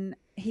 then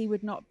he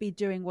would not be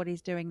doing what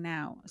he's doing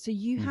now. So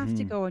you have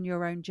to go on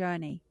your own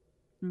journey.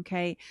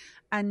 Okay.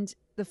 And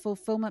the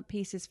fulfillment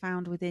piece is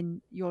found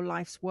within your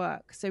life's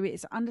work. So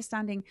it's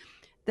understanding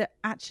that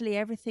actually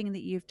everything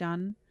that you've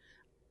done,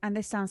 and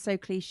this sounds so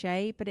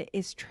cliche, but it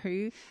is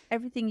true.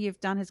 Everything you've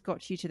done has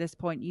got you to this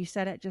point. You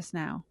said it just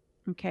now.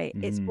 Okay.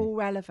 It's all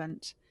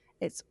relevant.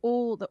 It's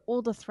all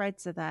the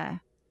threads are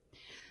there.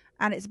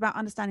 And it's about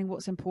understanding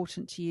what's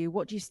important to you.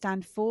 What do you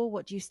stand for?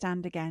 What do you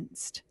stand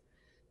against?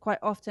 Quite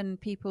often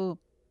people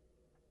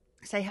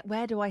say,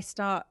 where do I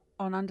start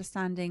on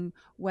understanding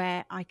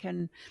where I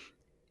can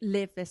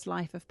live this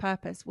life of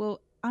purpose. Well,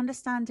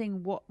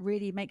 understanding what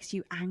really makes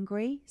you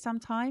angry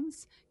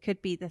sometimes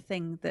could be the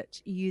thing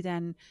that you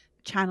then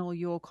channel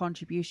your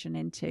contribution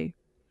into,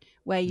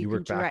 where you can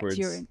work direct backwards.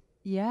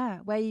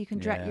 where you can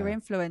direct your Yeah.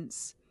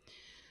 influence.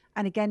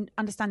 And again,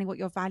 understanding what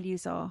your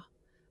values are,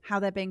 how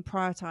they're being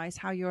prioritized,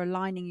 how you're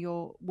aligning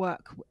your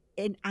work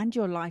in and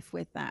your life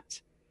with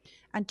that,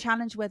 and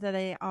challenge whether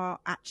they are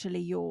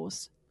actually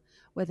yours,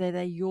 whether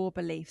they're your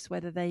beliefs,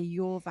 whether they're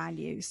your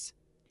values,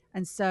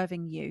 and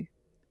serving you.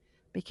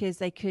 Because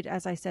they could,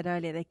 as I said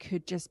earlier, they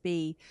could just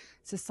be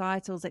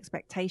societal's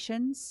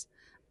expectations,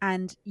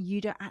 and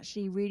you don't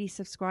actually really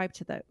subscribe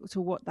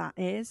to what that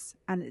is,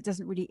 and it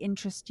doesn't really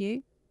interest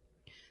you.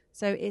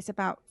 So it's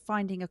about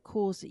finding a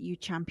cause that you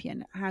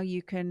champion, how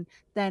you can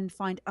then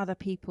find other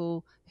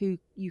people who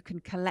you can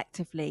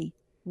collectively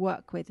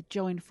work with,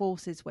 join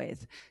forces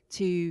with,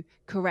 to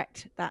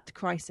correct that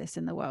crisis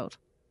in the world.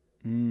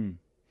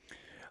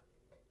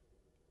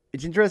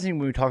 It's interesting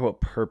when we talk about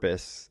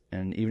purpose,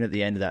 and even at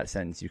the end of that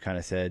sentence, you kind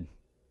of said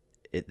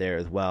it there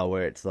as well,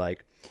 where it's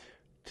like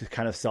to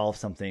kind of solve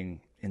something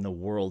in the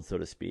world, so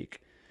to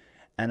speak.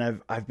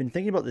 And I've been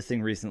thinking about this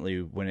thing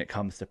recently when it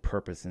comes to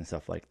purpose and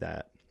stuff like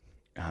that.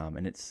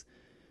 And it's,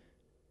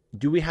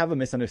 do we have a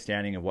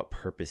misunderstanding of what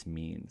purpose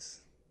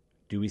means?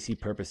 Do we see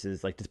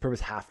purposes like, does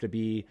purpose have to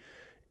be,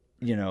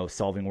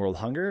 solving world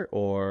hunger,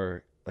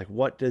 or like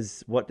what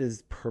does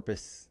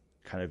purpose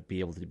kind of be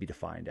able to be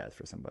defined as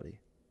for somebody?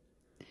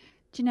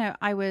 Do you know,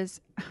 I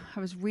was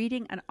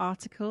reading an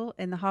article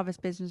in the Harvard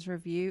Business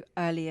Review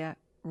earlier,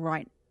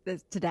 right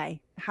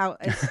today. How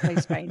it's so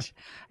strange.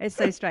 It's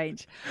so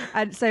strange.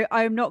 And so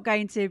I'm not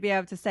going to be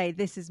able to say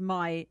this is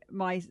my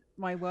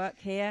work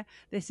here.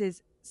 This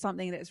is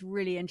something that's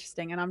really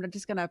interesting, and I'm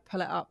just going to pull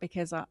it up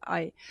because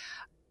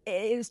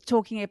it was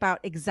talking about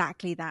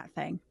exactly that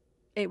thing.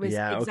 It was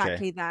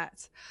exactly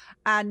that.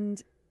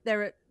 And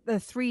there are the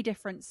three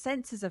different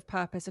senses of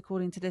purpose,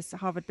 according to this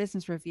Harvard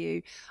Business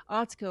Review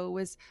article,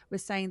 was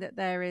saying that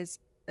there is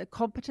the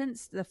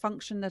competence, the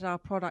function that our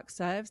product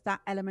serves,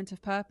 that element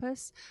of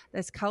purpose.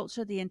 There's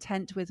culture, the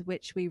intent with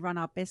which we run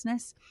our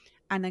business,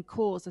 and then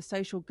cause, the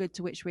social good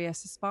to which we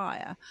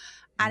aspire.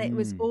 And it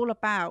was all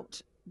about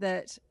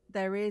that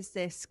there is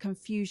this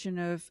confusion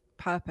of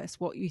purpose.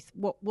 What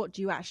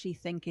do you actually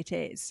think it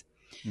is?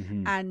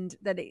 Mm-hmm. And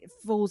that it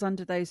falls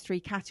under those three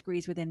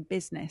categories within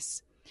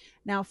business.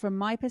 Now, from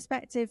my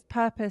perspective,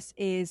 purpose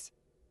is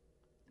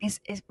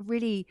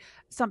really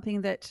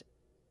something that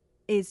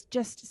is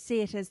just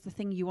see it as the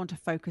thing you want to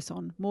focus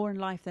on more in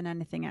life than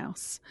anything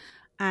else,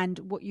 and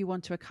what you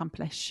want to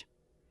accomplish.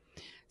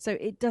 So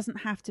it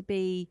doesn't have to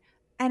be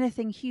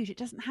anything huge. It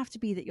doesn't have to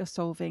be that you're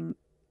solving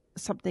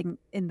something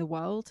in the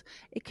world.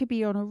 It could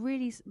be on a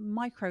really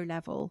micro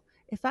level.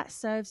 If that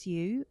serves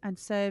you and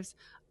serves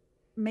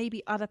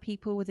maybe other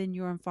people within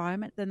your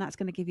environment, then that's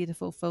going to give you the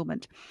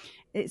fulfillment.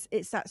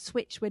 It's that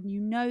switch when you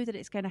know that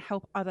it's going to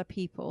help other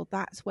people.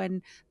 That's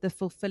when the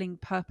fulfilling,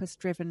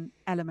 purpose-driven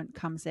element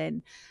comes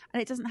in. And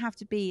it doesn't have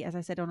to be, as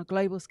I said, on a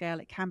global scale.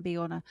 It can be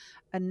on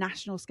a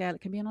national scale.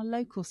 It can be on a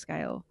local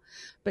scale.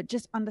 But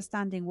just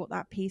understanding what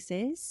that piece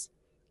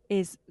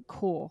is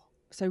core.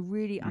 So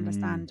really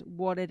understand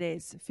what it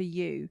is for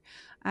you.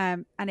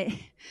 And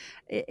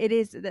it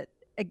is that,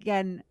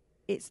 again,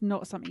 it's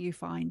not something you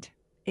find.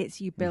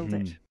 It's you build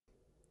it.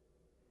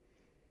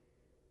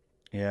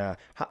 Yeah.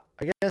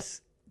 I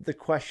guess the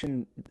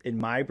question in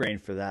my brain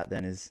for that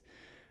then is,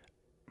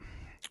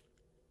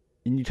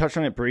 and you touched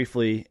on it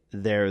briefly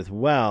there as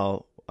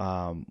well,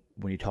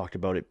 when you talked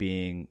about it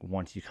being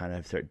once you kind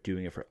of start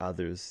doing it for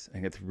others, I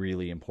think it's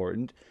really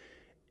important.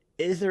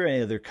 Is there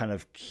any other kind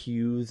of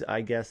cues,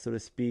 I guess, so to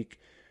speak,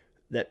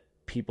 that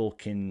people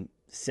can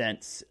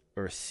sense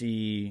or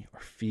see or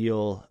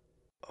feel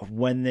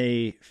when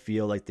they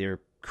feel like they're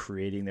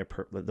creating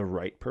the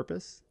right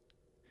purpose?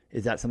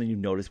 Is that something you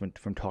notice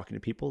from talking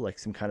to people, like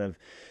some kind of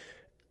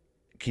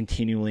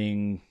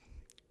continuing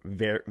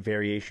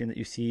variation that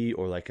you see,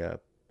 or like a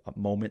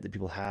moment that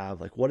people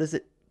have? Like, what does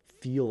it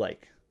feel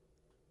like,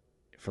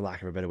 for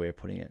lack of a better way of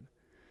putting it?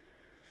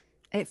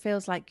 It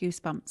feels like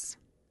goosebumps.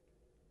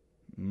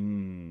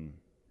 When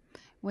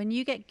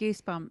you get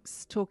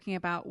goosebumps talking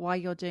about why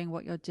you're doing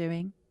what you're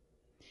doing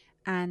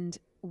and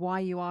why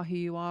you are who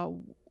you are,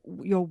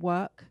 your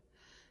work,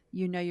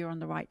 you know you're on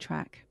the right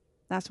track.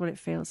 That's what it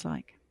feels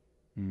like.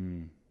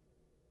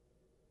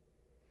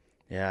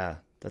 Yeah,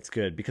 that's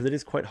good, because it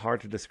is quite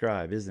hard to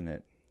describe, isn't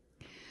it?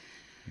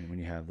 When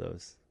you have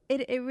those,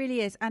 it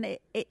really is. And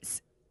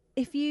it's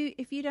if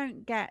you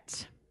don't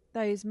get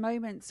those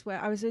moments where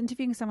I was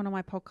interviewing someone on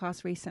my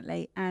podcast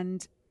recently,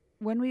 and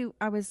when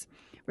I was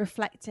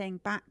reflecting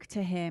back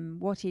to him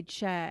what he'd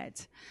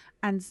shared,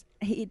 and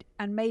he'd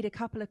made a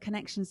couple of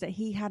connections that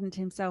he hadn't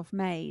himself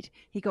made,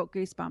 he got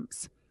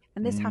goosebumps.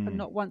 And this happened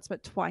not once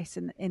but twice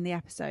in the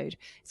episode.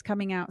 It's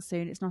coming out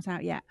soon. It's not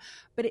out yet.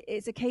 But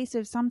it's a case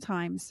of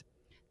sometimes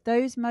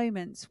those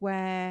moments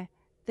where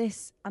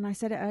this, and I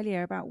said it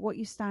earlier about what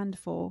you stand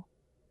for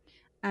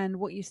and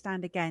what you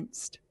stand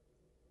against.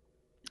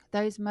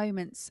 those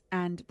moments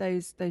and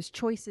those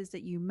choices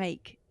that you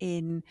make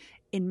in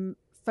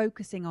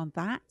focusing on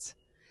that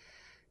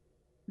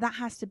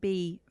has to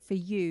be for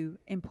you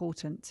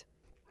important.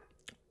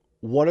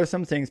 What are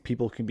some things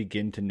people can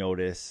begin to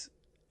notice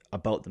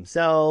about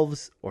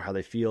themselves or how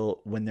they feel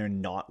when they're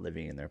not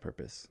living in their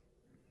purpose?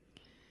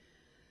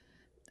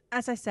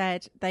 As I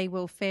said, they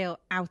will feel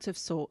out of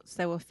sorts.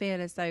 They will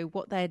feel as though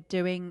what they're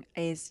doing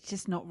is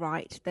just not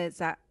right. There's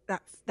that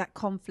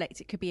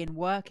conflict. It could be in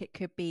work, it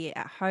could be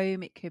at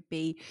home, it could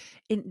be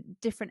in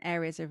different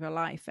areas of your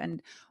life.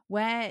 And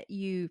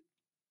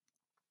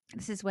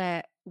this is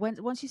where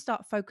once you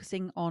start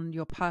focusing on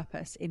your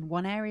purpose in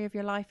one area of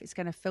your life, it's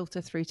going to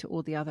filter through to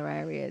all the other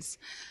areas.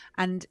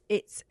 And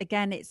it's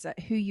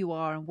who you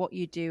are and what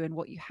you do and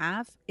what you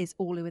have is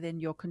all within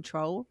your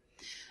control.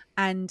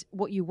 And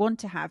what you want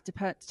to have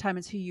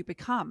determines who you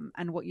become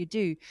and what you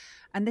do.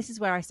 And this is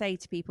where I say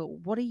to people,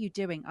 what are you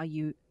doing? Are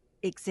you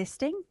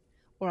existing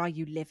or are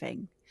you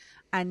living?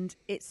 And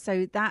it's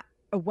so that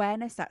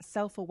awareness, that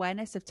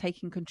self-awareness of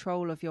taking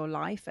control of your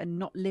life and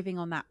not living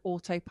on that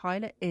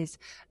autopilot is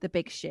the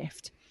big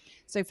shift.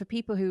 So for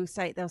people who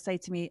they'll say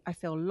to me, I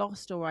feel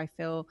lost, or I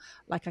feel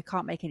like I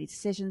can't make any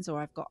decisions,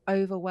 or I've got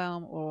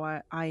overwhelmed,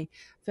 or I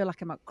feel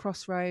like I'm at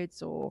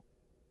crossroads, or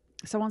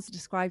someone's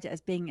described it as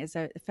being as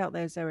though it felt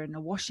as though they're in a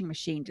washing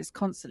machine, just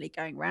constantly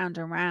going round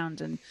and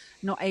round and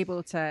not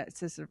able to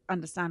sort of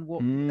understand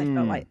what they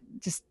felt like,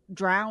 just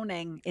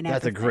drowning in everything.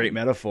 That's a great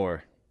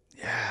metaphor.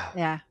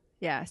 Yeah.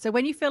 So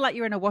when you feel like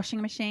you're in a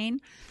washing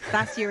machine,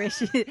 that's your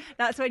issue.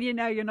 That's when you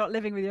know you're not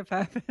living with your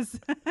purpose.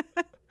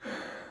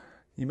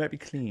 You might be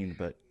clean,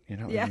 but you're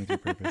not living with your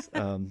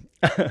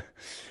purpose.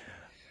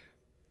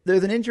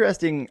 There's an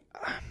interesting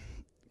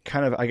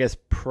kind of, I guess,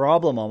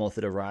 problem almost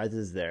that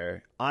arises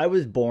there. I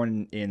was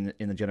born in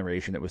the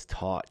generation that was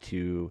taught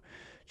to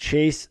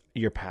chase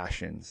your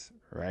passions,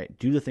 right?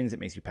 Do the things that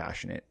makes you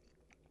passionate,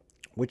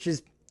 which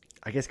is,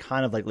 I guess,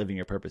 kind of like living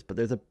your purpose. But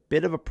there's a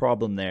bit of a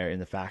problem there in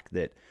the fact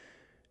that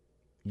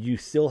you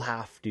still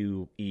have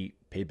to eat,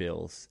 pay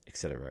bills, et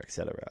cetera, et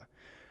cetera.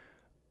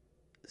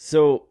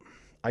 So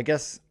I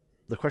guess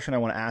the question I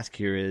want to ask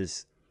here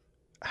is,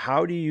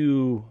 how do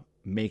you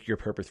make your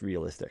purpose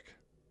realistic?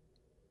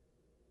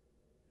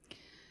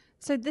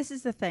 So this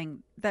is the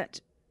thing,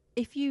 that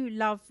if you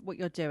love what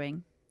you're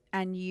doing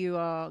and you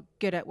are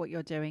good at what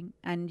you're doing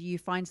and you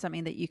find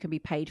something that you can be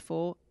paid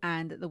for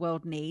and that the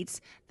world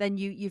needs, then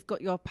you've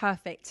got your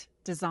perfect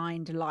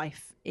designed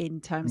life in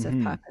terms of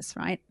purpose,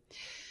 right?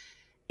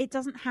 It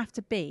doesn't have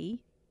to be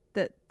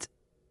that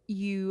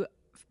you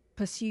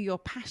pursue your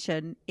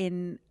passion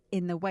in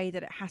the way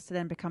that it has to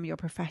then become your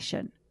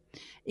profession.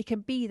 It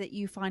can be that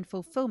you find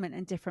fulfillment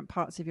in different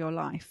parts of your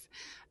life.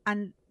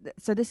 And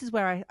so this is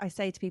where I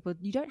say to people,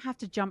 you don't have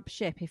to jump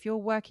ship. If you're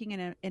working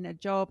in a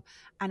job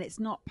and it's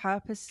not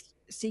purpose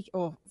seek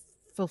or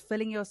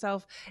fulfilling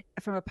yourself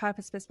from a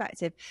purpose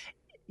perspective,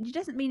 it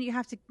doesn't mean you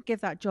have to give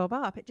that job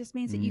up. It just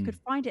means that you could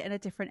find it in a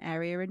different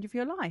area of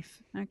your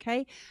life.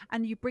 Okay.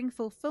 And you bring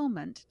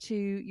fulfillment to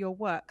your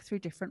work through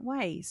different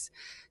ways.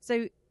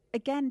 So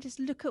again, just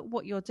look at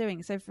what you're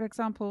doing. So for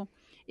example,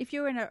 if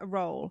you're in a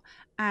role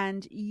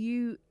and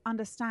you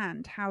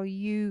understand how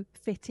you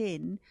fit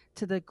in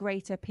to the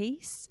greater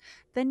piece,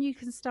 then you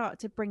can start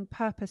to bring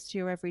purpose to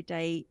your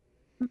everyday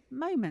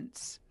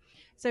moments.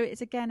 So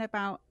it's again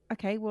about,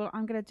 okay, well,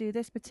 I'm going to do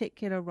this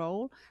particular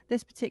role.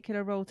 This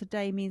particular role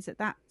today means that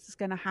that's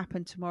going to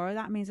happen tomorrow.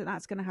 That means that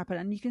that's going to happen.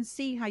 And you can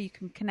see how you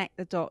can connect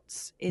the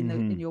dots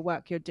in your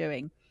work you're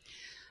doing.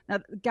 Now,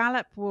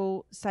 Gallup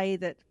will say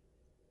that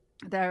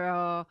there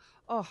are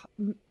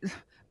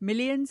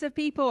millions of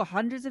people,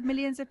 hundreds of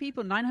millions of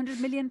people, 900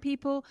 million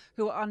people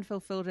who are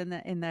unfulfilled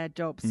in their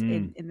jobs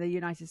in the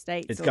United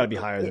States. It's got to be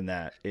higher than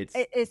that.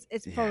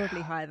 It's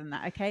probably higher than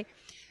that. Okay,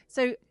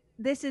 so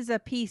this is a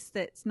piece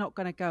that's not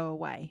going to go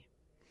away.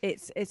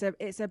 It's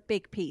a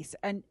big piece,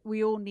 and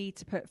we all need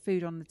to put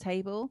food on the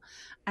table.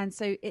 And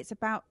so it's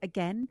about,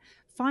 again,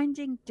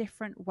 finding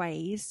different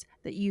ways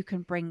that you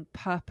can bring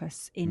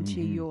purpose into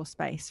your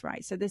space,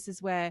 right? So this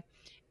is where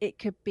it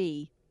could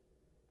be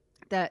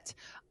that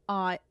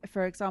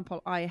for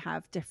example, I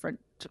have different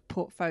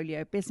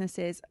portfolio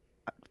businesses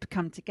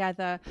come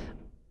together.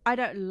 I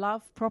don't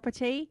love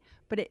property,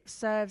 but it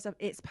serves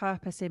its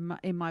purpose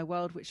in my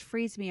world, which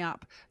frees me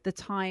up the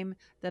time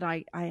that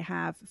I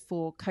have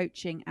for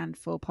coaching and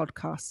for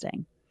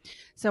podcasting.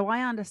 So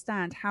I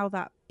understand how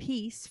that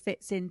piece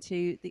fits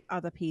into the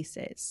other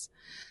pieces.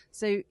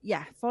 So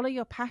yeah, follow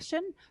your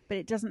passion, but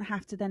it doesn't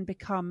have to then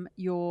become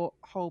your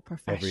whole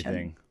profession.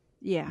 Everything.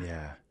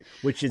 Yeah.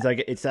 Which is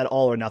like, it's that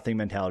all or nothing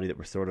mentality that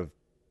we're sort of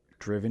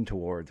driven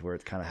towards, where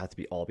it kind of has to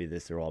be all be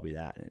this or all be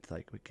that. And it's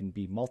like, it can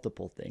be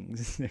multiple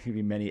things. There can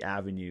be many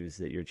avenues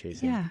that you're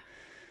chasing.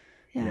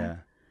 Yeah.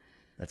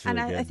 That's really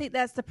good. I think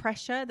that's the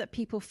pressure that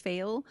people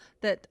feel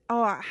that,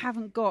 I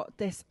haven't got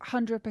this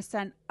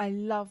 100%. I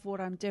love what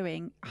I'm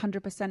doing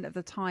 100% of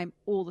the time,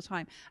 all the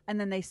time. And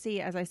then they see,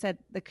 as I said,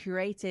 the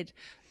curated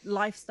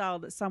lifestyle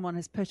that someone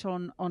has put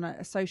on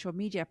a social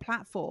media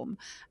platform,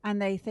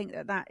 and they think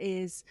that that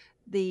is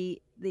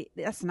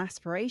that's an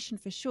aspiration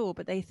for sure,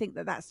 but they think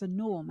that that's the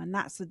norm, and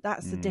that's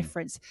the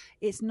difference.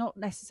 It's not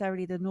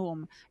necessarily the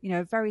norm.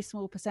 A very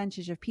small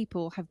percentage of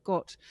people have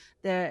got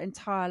their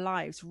entire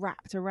lives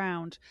wrapped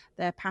around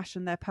their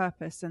passion, their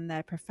purpose, and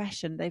their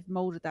profession. They've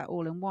molded that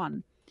all in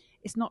one.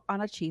 It's not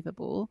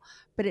unachievable,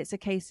 but it's a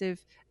case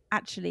of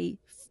actually,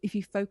 if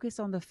you focus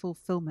on the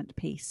fulfillment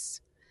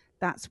piece,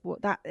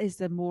 that is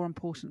the more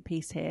important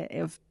piece here,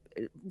 of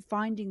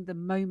finding the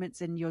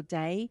moments in your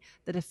day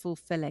that are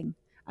fulfilling,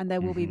 and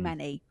there will be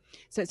many.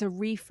 So it's a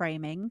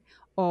reframing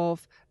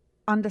of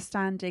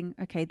understanding,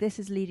 okay, this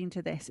is leading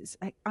to this. It's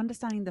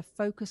understanding the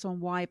focus on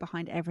why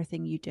behind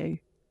everything you do.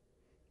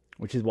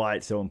 Which is why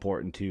it's so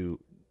important to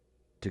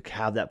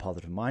have that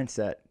positive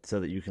mindset,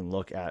 so that you can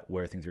look at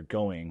where things are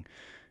going,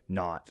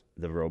 not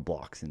the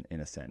roadblocks in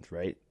a sense,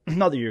 right?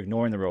 Not that you're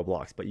ignoring the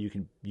roadblocks, but you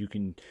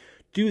can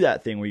do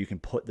that thing where you can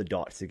put the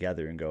dots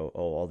together and go,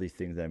 oh, all these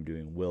things that I'm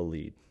doing will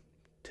lead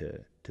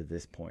to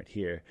this point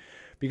here.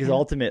 Because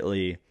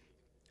ultimately,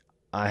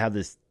 I have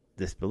this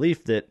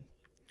belief that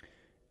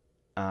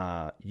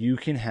you're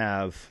going to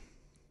have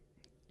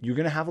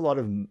a lot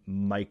of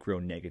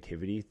micro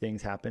negativity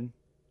things happen,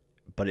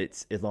 but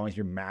it's as long as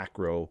you're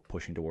macro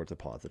pushing towards a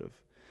positive.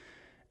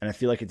 And I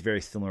feel like it's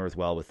very similar as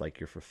well with like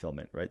your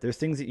fulfillment, right? There's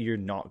things that you're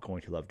not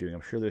going to love doing.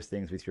 I'm sure there's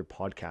things with your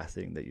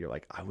podcasting that you're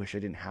like, I wish I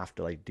didn't have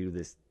to like do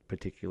this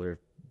particular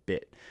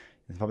bit.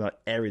 It's probably not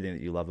everything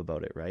that you love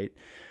about it, right?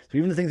 So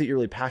even the things that you're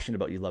really passionate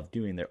about, you love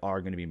doing, there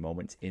are going to be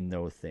moments in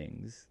those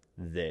things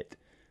that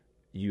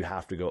you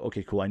have to go,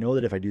 okay, cool. I know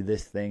that if I do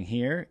this thing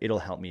here, it'll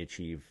help me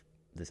achieve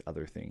this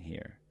other thing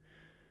here.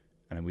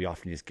 And we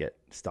often just get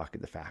stuck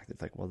at the fact that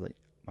it's like, well, like,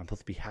 I'm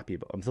supposed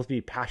to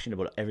be passionate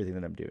about everything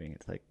that I'm doing.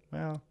 It's like,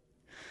 well,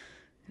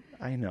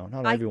 I know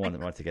not everyone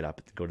wants to get up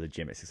and go to the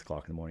gym at 6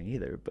 o'clock in the morning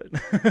either,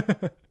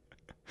 but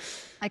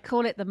I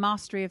call it the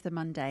mastery of the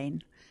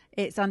mundane.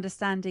 It's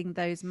understanding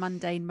those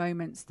mundane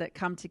moments that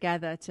come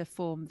together to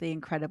form the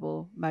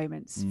incredible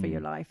moments for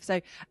your life.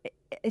 So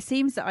it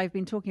seems that I've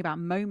been talking about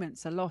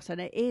moments a lot, and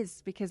it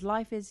is because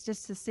life is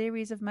just a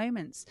series of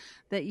moments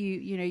that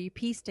you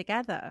piece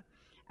together.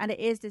 And it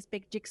is this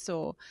big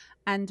jigsaw.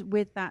 And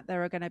with that,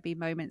 there are going to be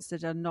moments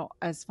that are not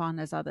as fun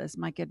as others.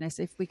 My goodness,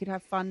 if we could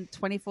have fun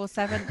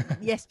 24/7,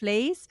 yes,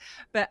 please.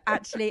 But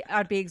actually,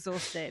 I'd be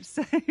exhausted.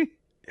 So.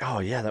 Oh,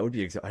 yeah, that would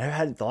be exhausting. I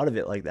hadn't thought of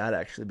it like that,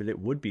 actually, but it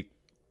would be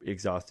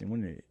exhausting,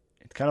 wouldn't it?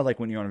 It's kind of like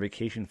when you're on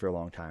vacation for a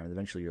long time, and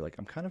eventually you're like,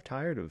 I'm kind of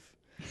tired of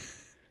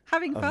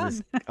having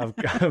fun.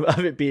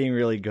 of it being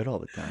really good all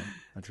the time.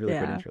 That's really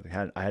quite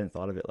interesting. I hadn't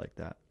thought of it like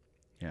that.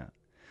 Yeah.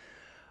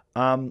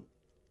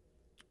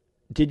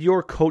 Did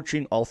your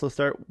coaching also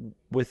start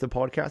with the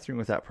podcast, or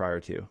was that prior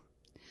to?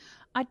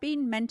 I'd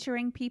been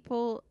mentoring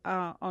people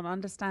on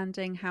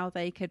understanding how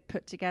they could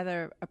put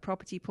together a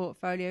property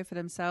portfolio for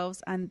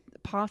themselves. And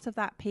part of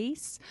that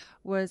piece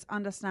was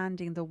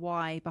understanding the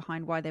why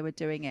behind why they were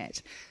doing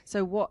it.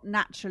 So what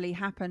naturally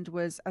happened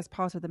was, as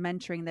part of the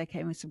mentoring, there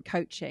came with some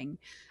coaching.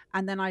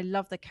 And then I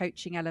love the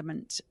coaching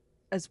element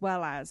as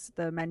well as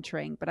the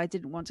mentoring, but I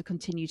didn't want to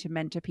continue to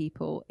mentor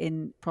people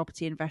in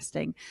property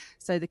investing.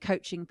 So the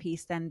coaching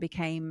piece then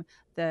became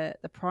the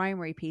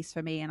primary piece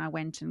for me, and I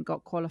went and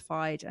got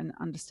qualified and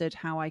understood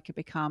how I could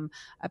become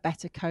a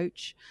better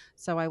coach.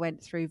 So I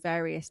went through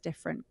various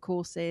different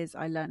courses.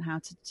 I learned how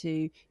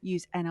to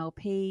use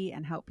NLP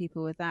and help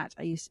people with that.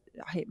 I used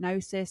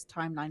hypnosis,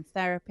 timeline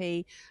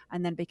therapy,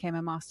 and then became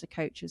a master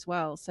coach as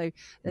well. So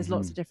there's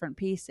lots of different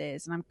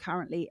pieces, and I'm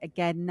currently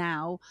again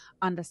now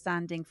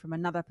understanding from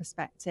another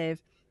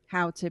perspective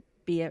how to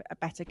be a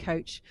better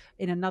coach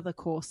in another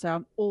course. So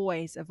I'm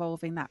always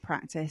evolving that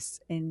practice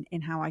in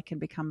how I can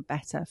become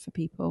better for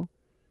people.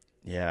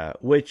 Yeah,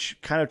 which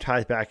kind of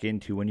ties back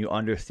into when you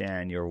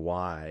understand your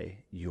why,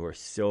 you are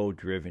so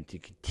driven to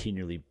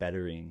continually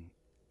bettering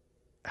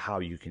how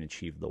you can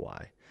achieve the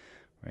why,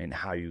 right? And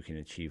how you can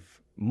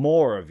achieve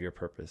more of your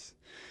purpose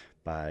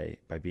by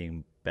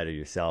being better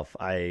yourself.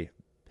 I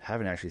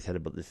haven't actually said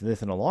about this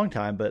in a long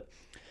time, but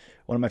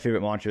one of my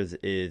favorite mantras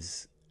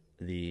is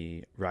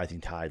the rising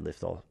tide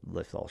lifts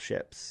all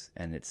ships.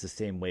 And it's the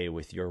same way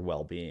with your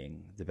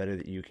well-being. The better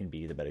that you can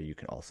be, the better you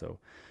can also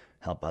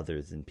help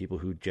others. And people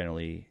who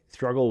generally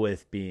struggle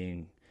with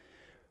being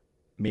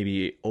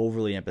maybe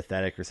overly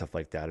empathetic or stuff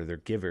like that, or they're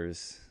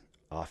givers,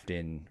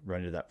 often run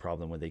into that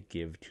problem where they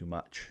give too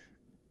much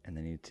and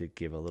they need to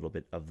give a little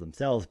bit of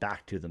themselves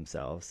back to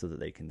themselves so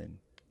that they can then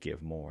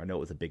give more. I know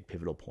it was a big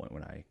pivotal point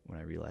when I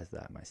realized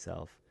that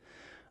myself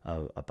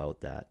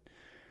about that.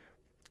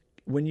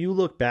 When you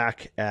look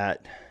back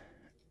at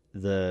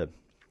the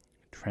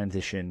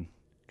transition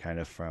kind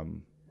of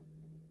from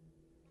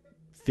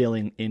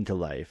filling into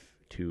life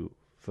to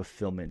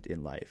fulfillment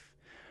in life,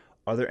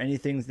 are there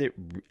anything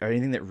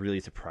that really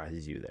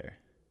surprises you there?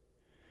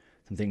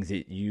 Some things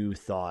that you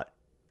thought,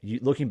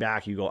 looking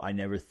back, you go, I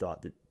never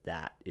thought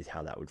that is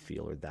how that would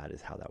feel, or that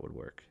is how that would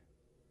work.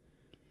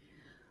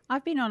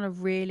 I've been on a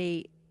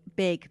really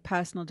big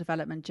personal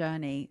development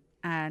journey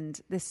And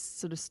this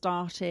sort of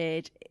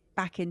started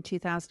back in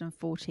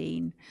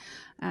 2014.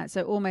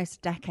 So almost a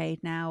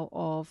decade now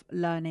of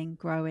learning,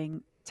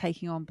 growing,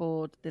 taking on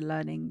board the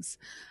learnings.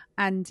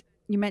 And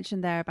you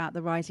mentioned there about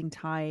the rising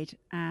tide,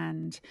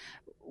 and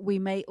we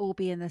may all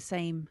be in the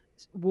same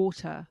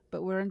water,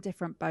 but we're in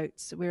different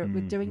boats. We're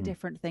doing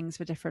different things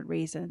for different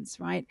reasons,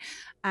 right?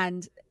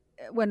 And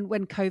when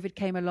COVID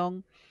came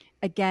along,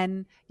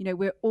 again,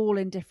 we're all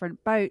in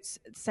different boats,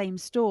 same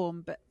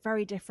storm, but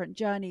very different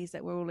journeys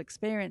that we're all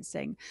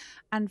experiencing.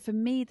 And for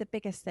me, the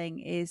biggest thing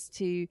is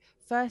to,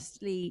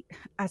 firstly,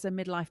 as a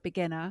midlife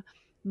beginner,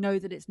 know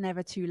that it's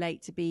never too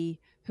late to be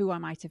who I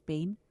might have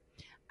been.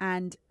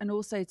 And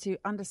also to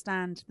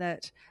understand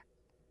that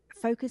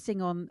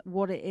focusing on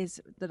what it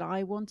is that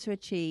I want to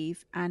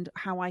achieve and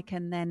how I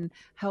can then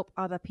help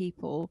other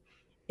people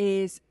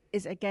is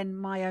again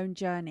my own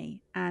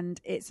journey, and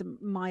it's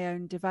my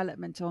own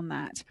development on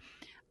that.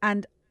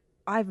 And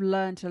I've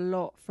learned a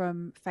lot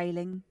from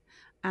failing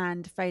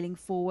and failing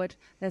forward.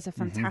 There's a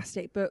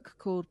fantastic book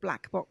called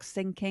Black Box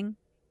Thinking,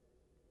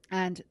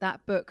 and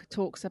that book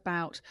talks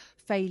about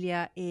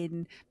failure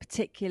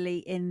particularly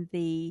in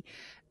the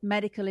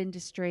medical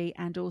industry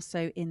and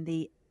also in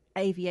the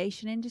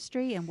aviation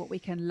industry, and what we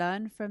can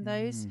learn from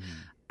those.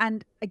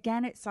 And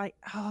again, it's like,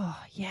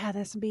 oh yeah,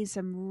 there's been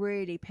some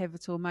really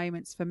pivotal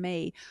moments for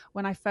me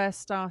when I first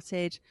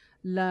started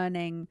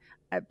learning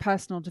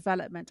personal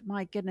development.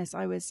 My goodness,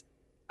 I was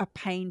a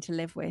pain to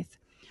live with.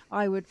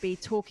 I would be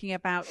talking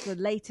about the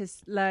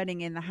latest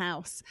learning in the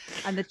house,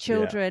 and the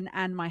children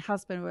and my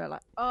husband were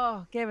like,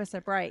 oh, give us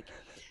a break.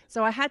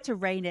 So I had to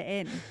rein it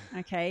in,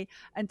 okay,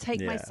 and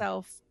take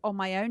myself on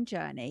my own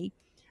journey.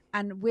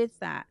 And with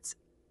that,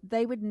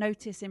 they would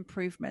notice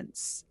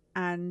improvements,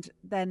 and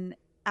then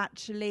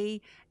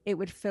actually it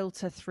would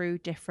filter through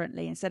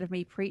differently instead of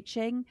me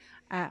preaching.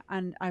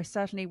 And I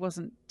certainly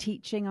wasn't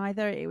teaching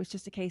either. It was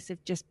just a case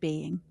of just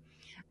being.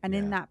 And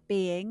in that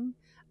being,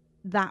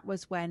 that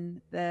was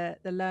when the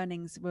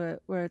learnings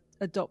were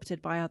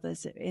adopted by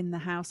others in the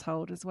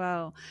household as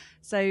well.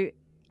 So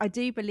I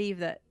do believe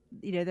that,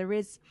 there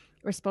is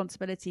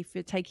responsibility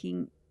for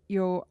taking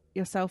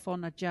yourself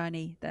on a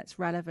journey that's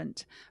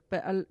relevant,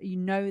 but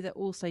that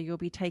also you'll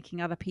be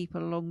taking other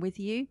people along with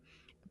you,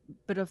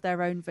 but of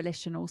their own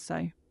volition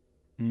also.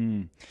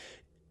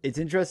 It's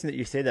interesting that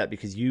you say that,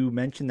 because you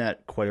mentioned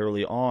that quite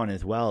early on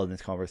as well in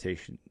this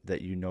conversation,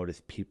 that you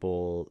notice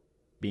people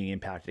being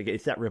impacted.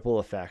 It's that ripple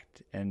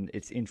effect. And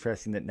it's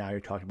interesting that now you're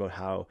talking about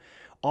how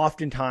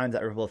oftentimes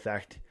that ripple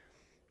effect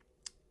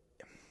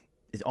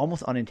is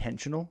almost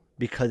unintentional,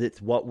 because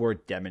it's what we're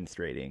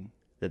demonstrating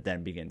that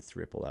then begins to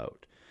ripple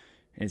out.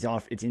 And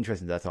it's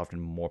interesting that's often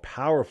more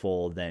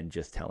powerful than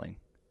just telling.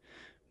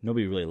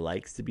 Nobody really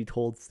likes to be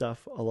told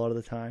stuff a lot of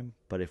the time,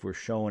 but if we're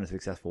shown a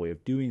successful way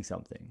of doing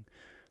something,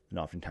 then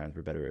oftentimes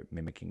we're better at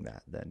mimicking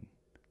that than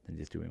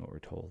just doing what we're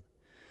told.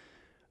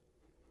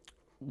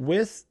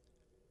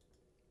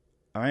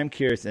 I am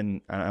curious,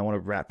 and I want to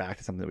wrap back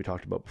to something that we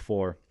talked about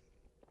before.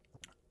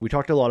 We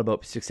talked a lot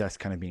about success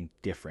kind of being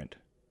different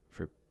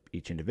for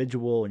each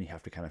individual, and you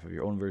have to kind of have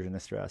your own version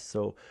of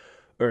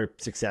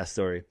success.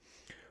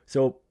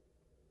 So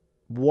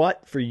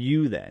what for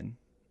you then,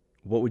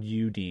 what would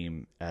you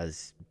deem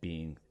as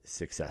being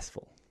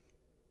successful?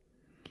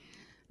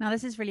 Now,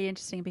 this is really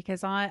interesting,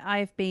 because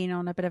I've been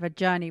on a bit of a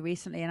journey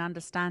recently in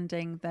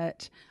understanding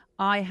that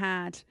I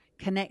had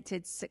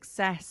connected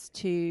success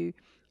to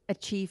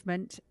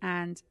achievement,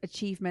 and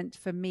achievement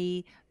for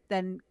me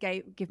then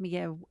give me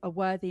a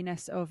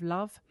worthiness of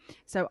love.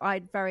 So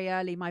very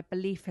early, my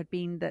belief had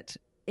been that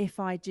if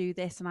I do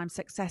this and I'm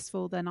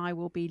successful, then I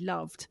will be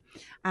loved.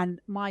 And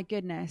my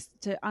goodness,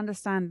 to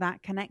understand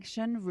that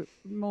connection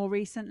more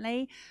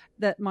recently,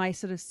 that my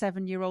sort of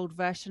 7-year-old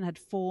version had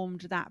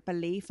formed that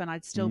belief and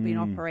I'd still been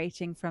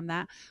operating from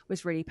that,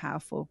 was really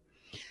powerful.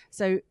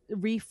 So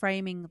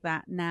reframing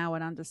that now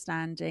and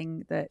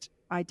understanding that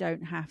I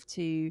don't have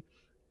to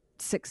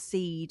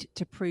succeed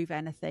to prove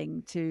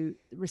anything to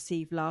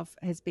receive love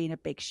has been a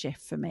big shift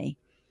for me.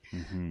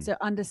 So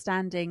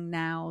understanding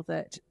now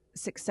that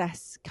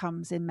success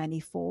comes in many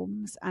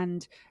forms,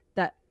 and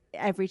that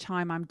every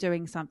time I'm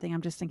doing something,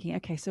 I'm just thinking,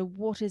 okay, so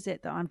what is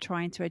it that I'm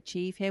trying to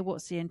achieve here?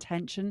 What's the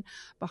intention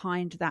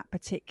behind that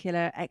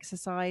particular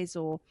exercise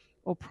or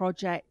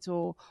project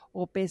or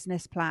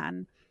business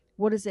plan?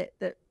 What is it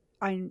that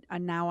I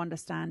now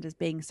understand as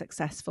being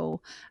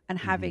successul, and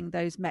having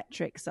those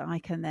metrics that I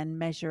can then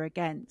measure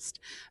against?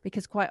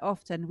 Because quite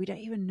often we don't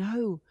even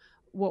know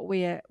what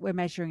we're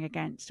measuring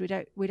against.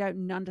 We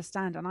don't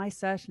understand, and I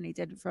certainly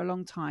didn't for a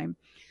long time.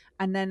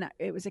 And then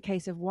it was a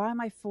case of, why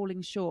am I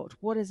falling short?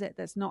 What is it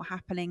that's not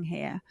happening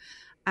here?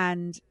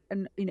 And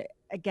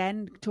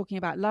again, talking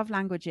about love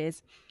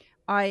languages,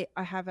 I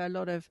have a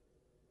lot of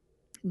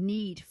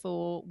need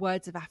for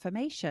words of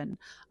affirmation.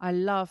 I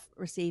love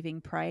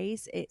receiving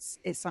praise. It's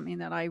something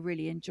that I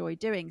really enjoy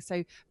doing.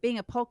 So being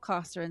a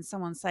podcaster and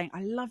someone saying,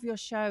 I love your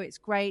show, it's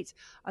great,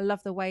 I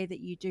love the way that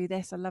you do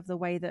this, I love the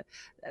way that,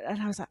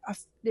 and I was like,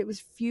 it was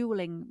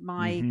fueling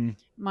my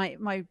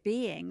my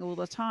being all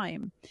the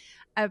time.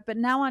 But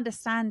now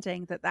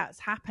understanding that that's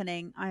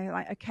happening, I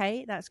like,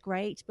 okay, that's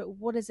great, but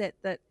what is it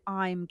that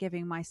I'm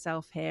giving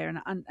myself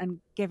here, and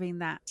giving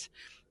that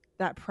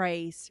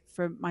praise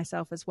from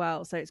myself as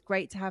well. So it's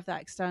great to have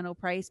that external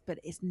praise, but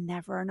it's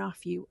never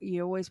enough. You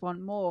always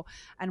want more,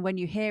 and when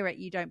you hear it,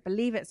 you don't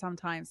believe it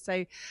sometimes.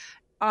 So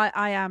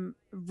I am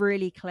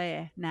really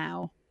clear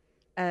now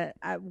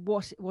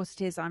what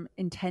it is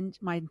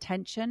my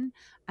intention,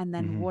 and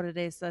then what it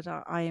is that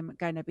I am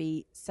going to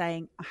be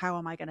saying. How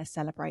am I going to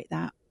celebrate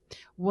that?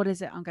 What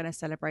is it I'm going to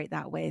celebrate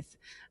that with?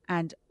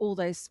 And all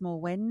those small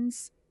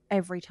wins,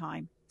 every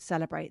time,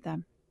 celebrate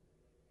them.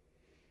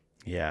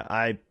 Yeah,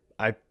 I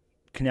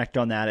connect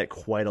on that at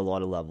quite a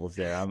lot of levels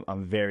there.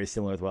 I'm very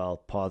similar as well.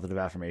 Positive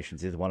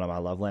affirmations is one of my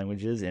love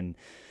languages, and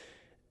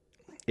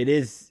it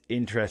is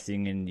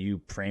interesting, and you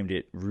framed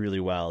it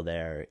really well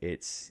there.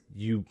 It's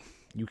you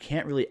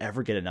can't really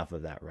ever get enough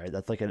of that, right?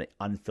 That's like an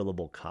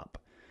unfillable cup,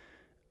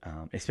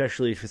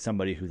 especially for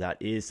somebody who that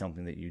is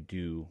something that you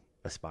do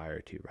aspire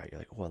to, right? You're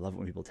like, oh, I love it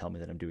when people tell me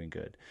that I'm doing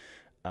good.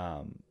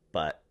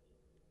 But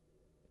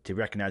to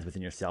recognize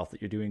within yourself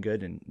that you're doing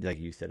good, and like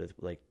you said, it's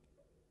like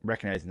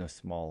recognizing those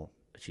small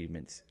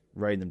achievements,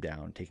 writing them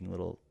down, taking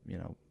little,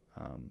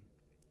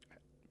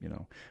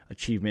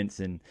 achievements,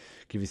 and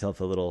give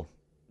yourself a little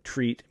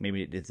treat.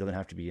 Maybe it doesn't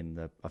have to be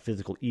in a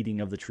physical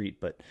eating of the treat,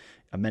 but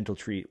a mental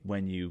treat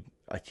when you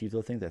achieve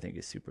those things, I think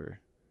is super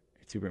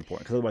important,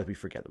 because otherwise we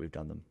forget that we've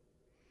done them.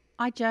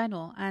 I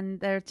journal, and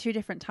there are two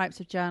different types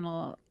of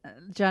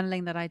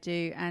journaling that I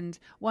do, and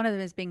one of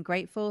them is being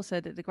grateful, so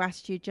that the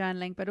gratitude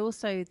journaling, but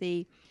also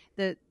the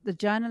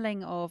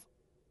journaling of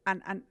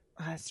and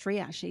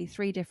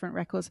three different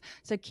records.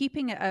 So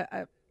keeping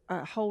a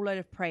whole load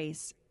of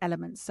praise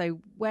elements. So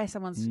where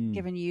someone's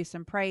given you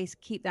some praise,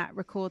 keep that,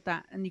 record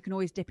that, and you can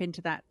always dip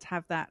into that to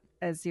have that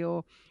as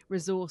your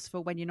resource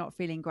for when you're not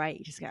feeling great.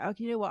 You just go, oh,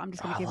 you know what? I'm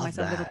just going to give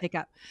myself a little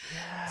pickup.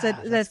 Yeah, so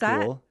there's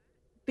that. Cool.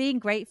 Being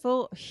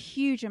grateful,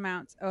 huge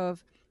amounts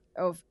of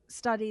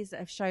studies that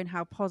have shown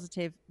how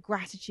positive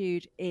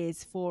gratitude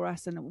is for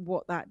us and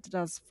what that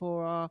does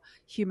for our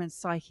human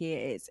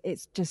psyche.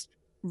 It's just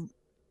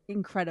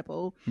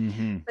incredible.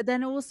 But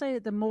then also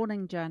the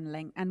morning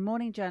journaling, and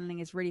morning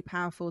journaling is really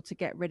powerful to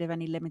get rid of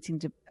any limiting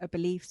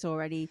beliefs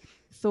or any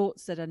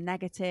thoughts that are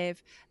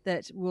negative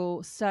that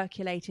will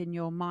circulate in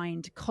your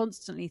mind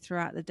constantly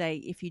throughout the day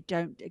if you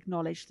don't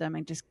acknowledge them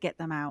and just get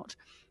them out.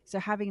 So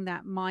having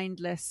that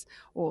mindless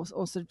or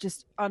sort of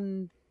just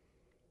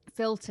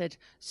unfiltered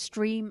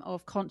stream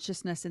of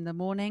consciousness in the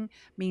morning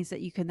means that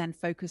you can then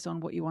focus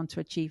on what you want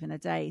to achieve in a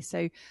day.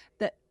 So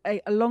that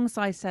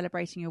alongside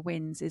celebrating your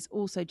wins is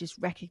also just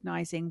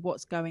recognizing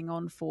what's going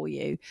on for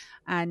you.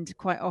 And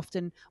quite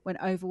often when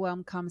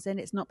overwhelm comes in,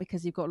 it's not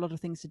because you've got a lot of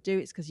things to do,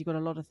 it's because you've got a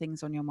lot of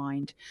things on your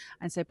mind.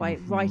 And so by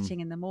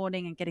writing in the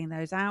morning and getting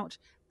those out,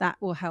 that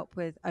will help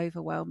with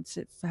overwhelm,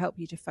 to help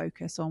you to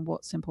focus on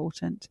what's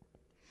important.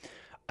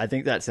 I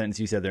think that sentence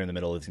you said there in the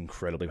middle is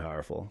incredibly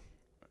powerful.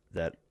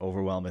 That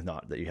overwhelm is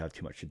not that you have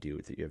too much to do,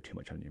 it's that you have too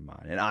much on your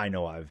mind. And I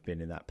know I've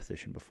been in that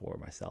position before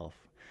myself.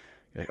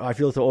 You're like, oh, I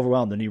feel so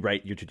overwhelmed. Then you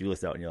write your to-do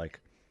list out and you're like,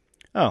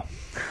 oh,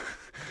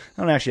 I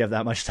don't actually have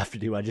that much stuff to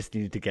do. I just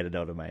needed to get it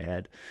out of my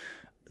head.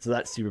 So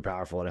that's super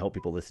powerful. And I hope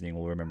people listening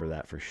will remember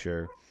that for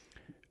sure.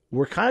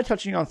 We're kind of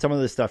touching on some of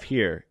this stuff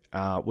here,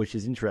 which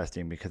is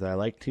interesting because I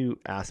like to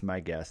ask my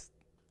guests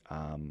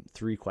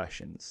three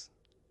things.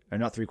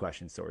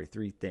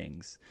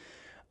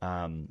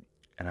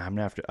 And I'm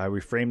gonna have to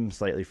reframe them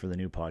slightly for the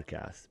new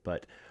podcast.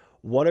 But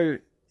what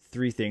are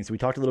three things? We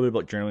talked a little bit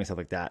about journaling and stuff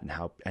like that,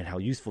 and how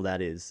useful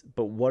that is.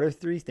 But what are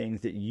three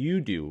things that you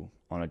do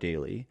on a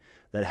daily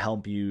that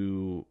help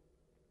you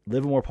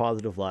live a more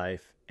positive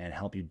life and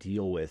help you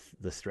deal with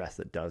the stress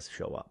that does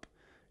show up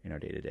in our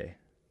day to day?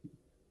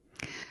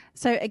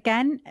 So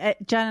again,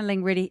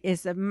 journaling really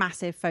is a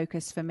massive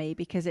focus for me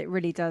because it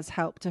really does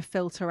help to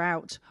filter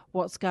out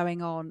what's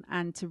going on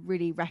and to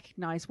really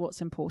recognize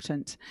what's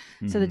important.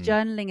 So the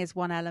journaling is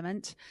one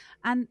element.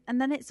 And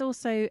then it's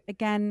also,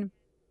 again,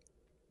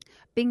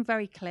 being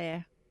very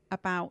clear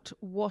about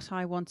what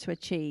I want to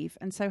achieve.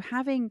 And so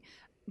having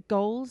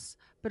goals,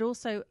 but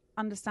also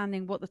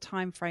understanding what the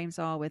time frames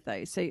are with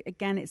those. So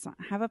again, it's like,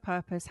 have a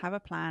purpose, have a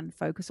plan,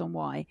 focus on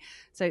why.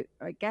 So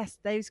I guess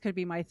those could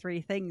be my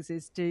three things,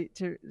 is to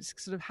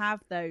sort of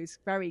have those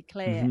very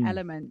clear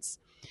elements.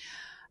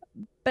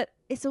 But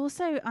it's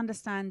also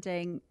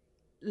understanding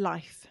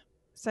life.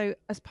 So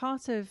as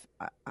part of,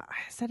 I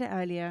said it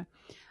earlier,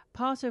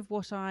 part of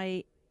what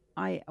I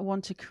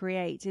want to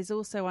create is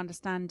also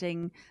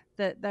understanding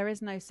that there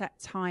is no set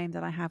time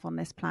that I have on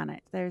this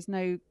planet. There is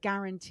no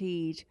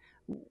guaranteed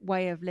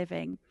way of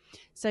living.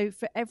 So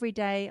for every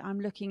day, I'm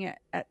looking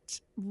at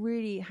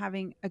really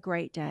having a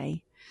great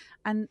day.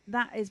 And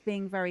that is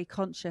being very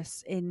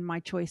conscious in my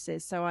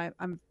choices. So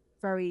I'm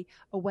very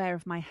aware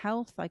of my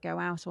health. I go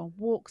out on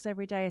walks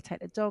every day. I take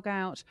the dog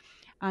out,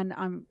 and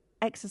I'm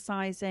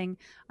exercising,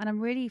 and I'm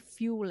really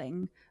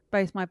fueling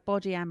both my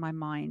body and my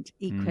mind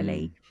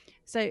equally.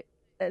 So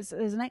there's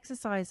an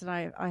exercise that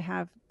I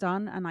have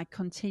done and I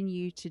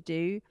continue to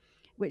do,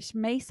 which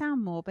may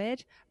sound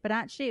morbid, but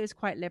actually it was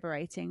quite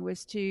liberating,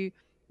 was to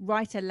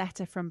write a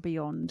letter from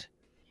beyond.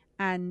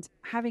 And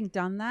having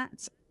done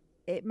that,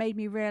 it made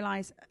me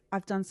realize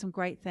I've done some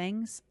great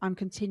things. I'm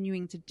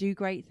continuing to do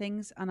great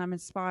things, and I'm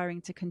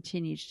inspiring to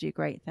continue to do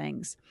great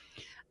things.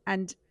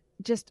 And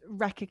just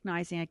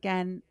recognizing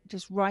again,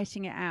 just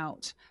writing it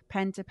out,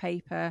 pen to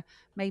paper,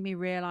 made me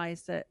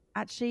realize that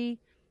actually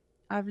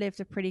I've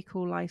lived a pretty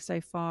cool life so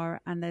far,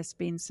 and there's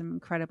been some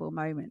incredible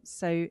moments.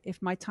 So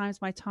if my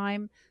time's my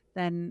time,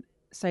 then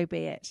so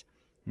be it.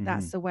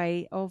 That's the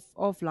way of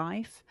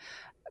life.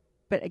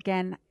 But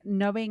again,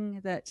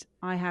 knowing that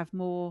I have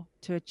more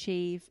to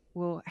achieve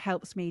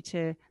helps me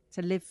to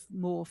live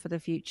more for the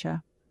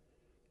future.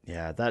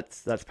 Yeah,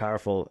 that's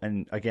powerful.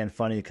 And again,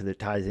 funny because it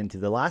ties into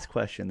the last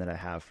question that I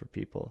have for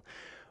people,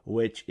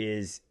 which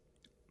is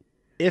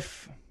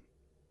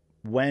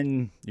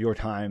when your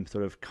time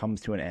sort of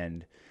comes to an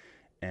end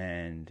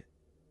and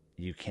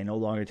you can no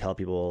longer tell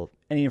people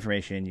any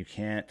information, you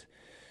can't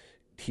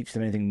teach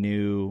them anything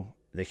new,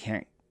 they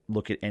can't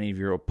look at any of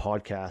your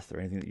podcasts or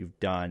anything that you've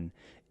done,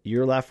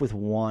 you're left with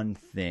one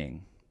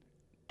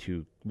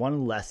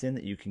lesson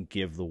that you can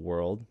give the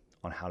world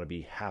on how to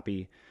be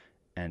happy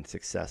and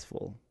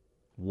successful.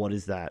 What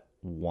is that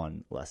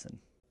one lesson?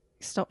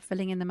 Stop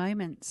filling in the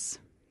moments.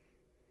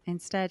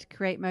 Instead,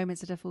 create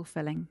moments that are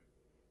fulfilling.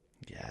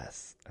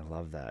 Yes, I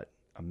love that.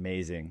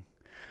 Amazing.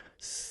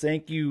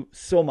 Thank you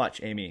so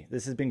much, Amy.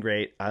 This has been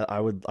great. I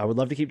would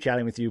love to keep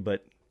chatting with you,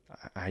 but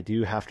I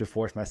do have to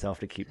force myself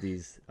to keep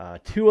these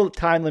too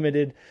time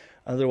limited.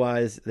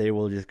 Otherwise, they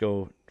will just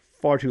go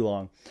far too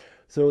long.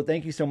 So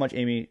thank you so much,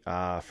 Amy,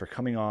 for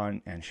coming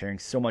on and sharing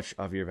so much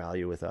of your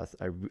value with us.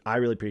 I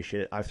really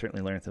appreciate it. I've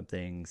certainly learned some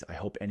things. I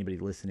hope anybody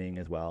listening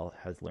as well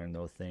has learned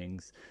those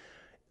things.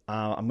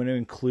 I'm going to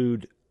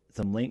include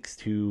some links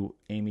to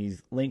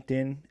Amy's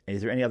LinkedIn.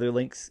 Is there any other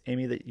links,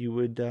 Amy, that you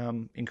would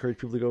encourage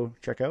people to go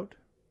check out?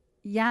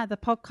 Yeah, the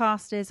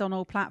podcast is on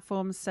all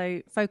platforms.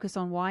 So Focus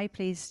on Why,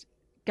 please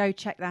go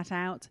check that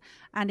out.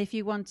 And if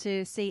you want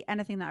to see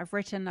anything that I've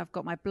written, I've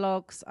got my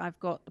blogs, I've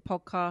got the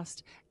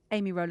podcast,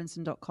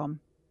 amyrowlison.com.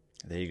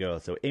 There you go.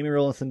 So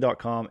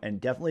amyrowlison.com, and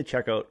definitely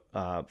check out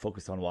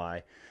Focus on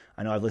Why.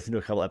 I know I've listened to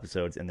a couple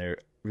episodes and they're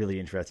really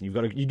interesting.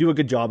 You do a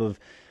good job of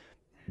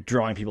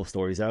drawing people's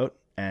stories out,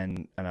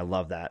 and I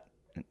love that.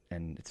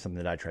 And it's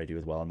something that I try to do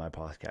as well in my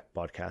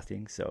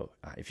podcasting. So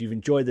if you've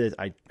enjoyed this,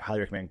 I highly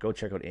recommend go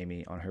check out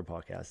Amy on her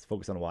podcast,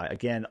 Focus on Why.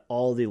 Again,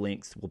 all the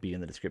links will be in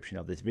the description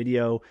of this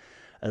video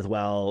as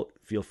well.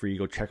 Feel free to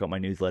go check out my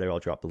newsletter. I'll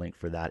drop the link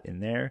for that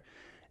in there.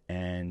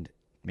 And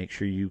make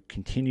sure you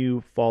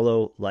continue,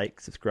 follow,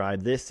 like,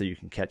 subscribe this so you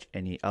can catch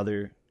any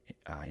other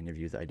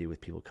interviews I do with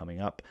people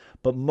coming up.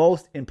 But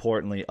most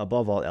importantly,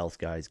 above all else,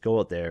 guys, go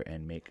out there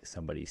and make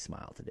somebody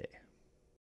smile today.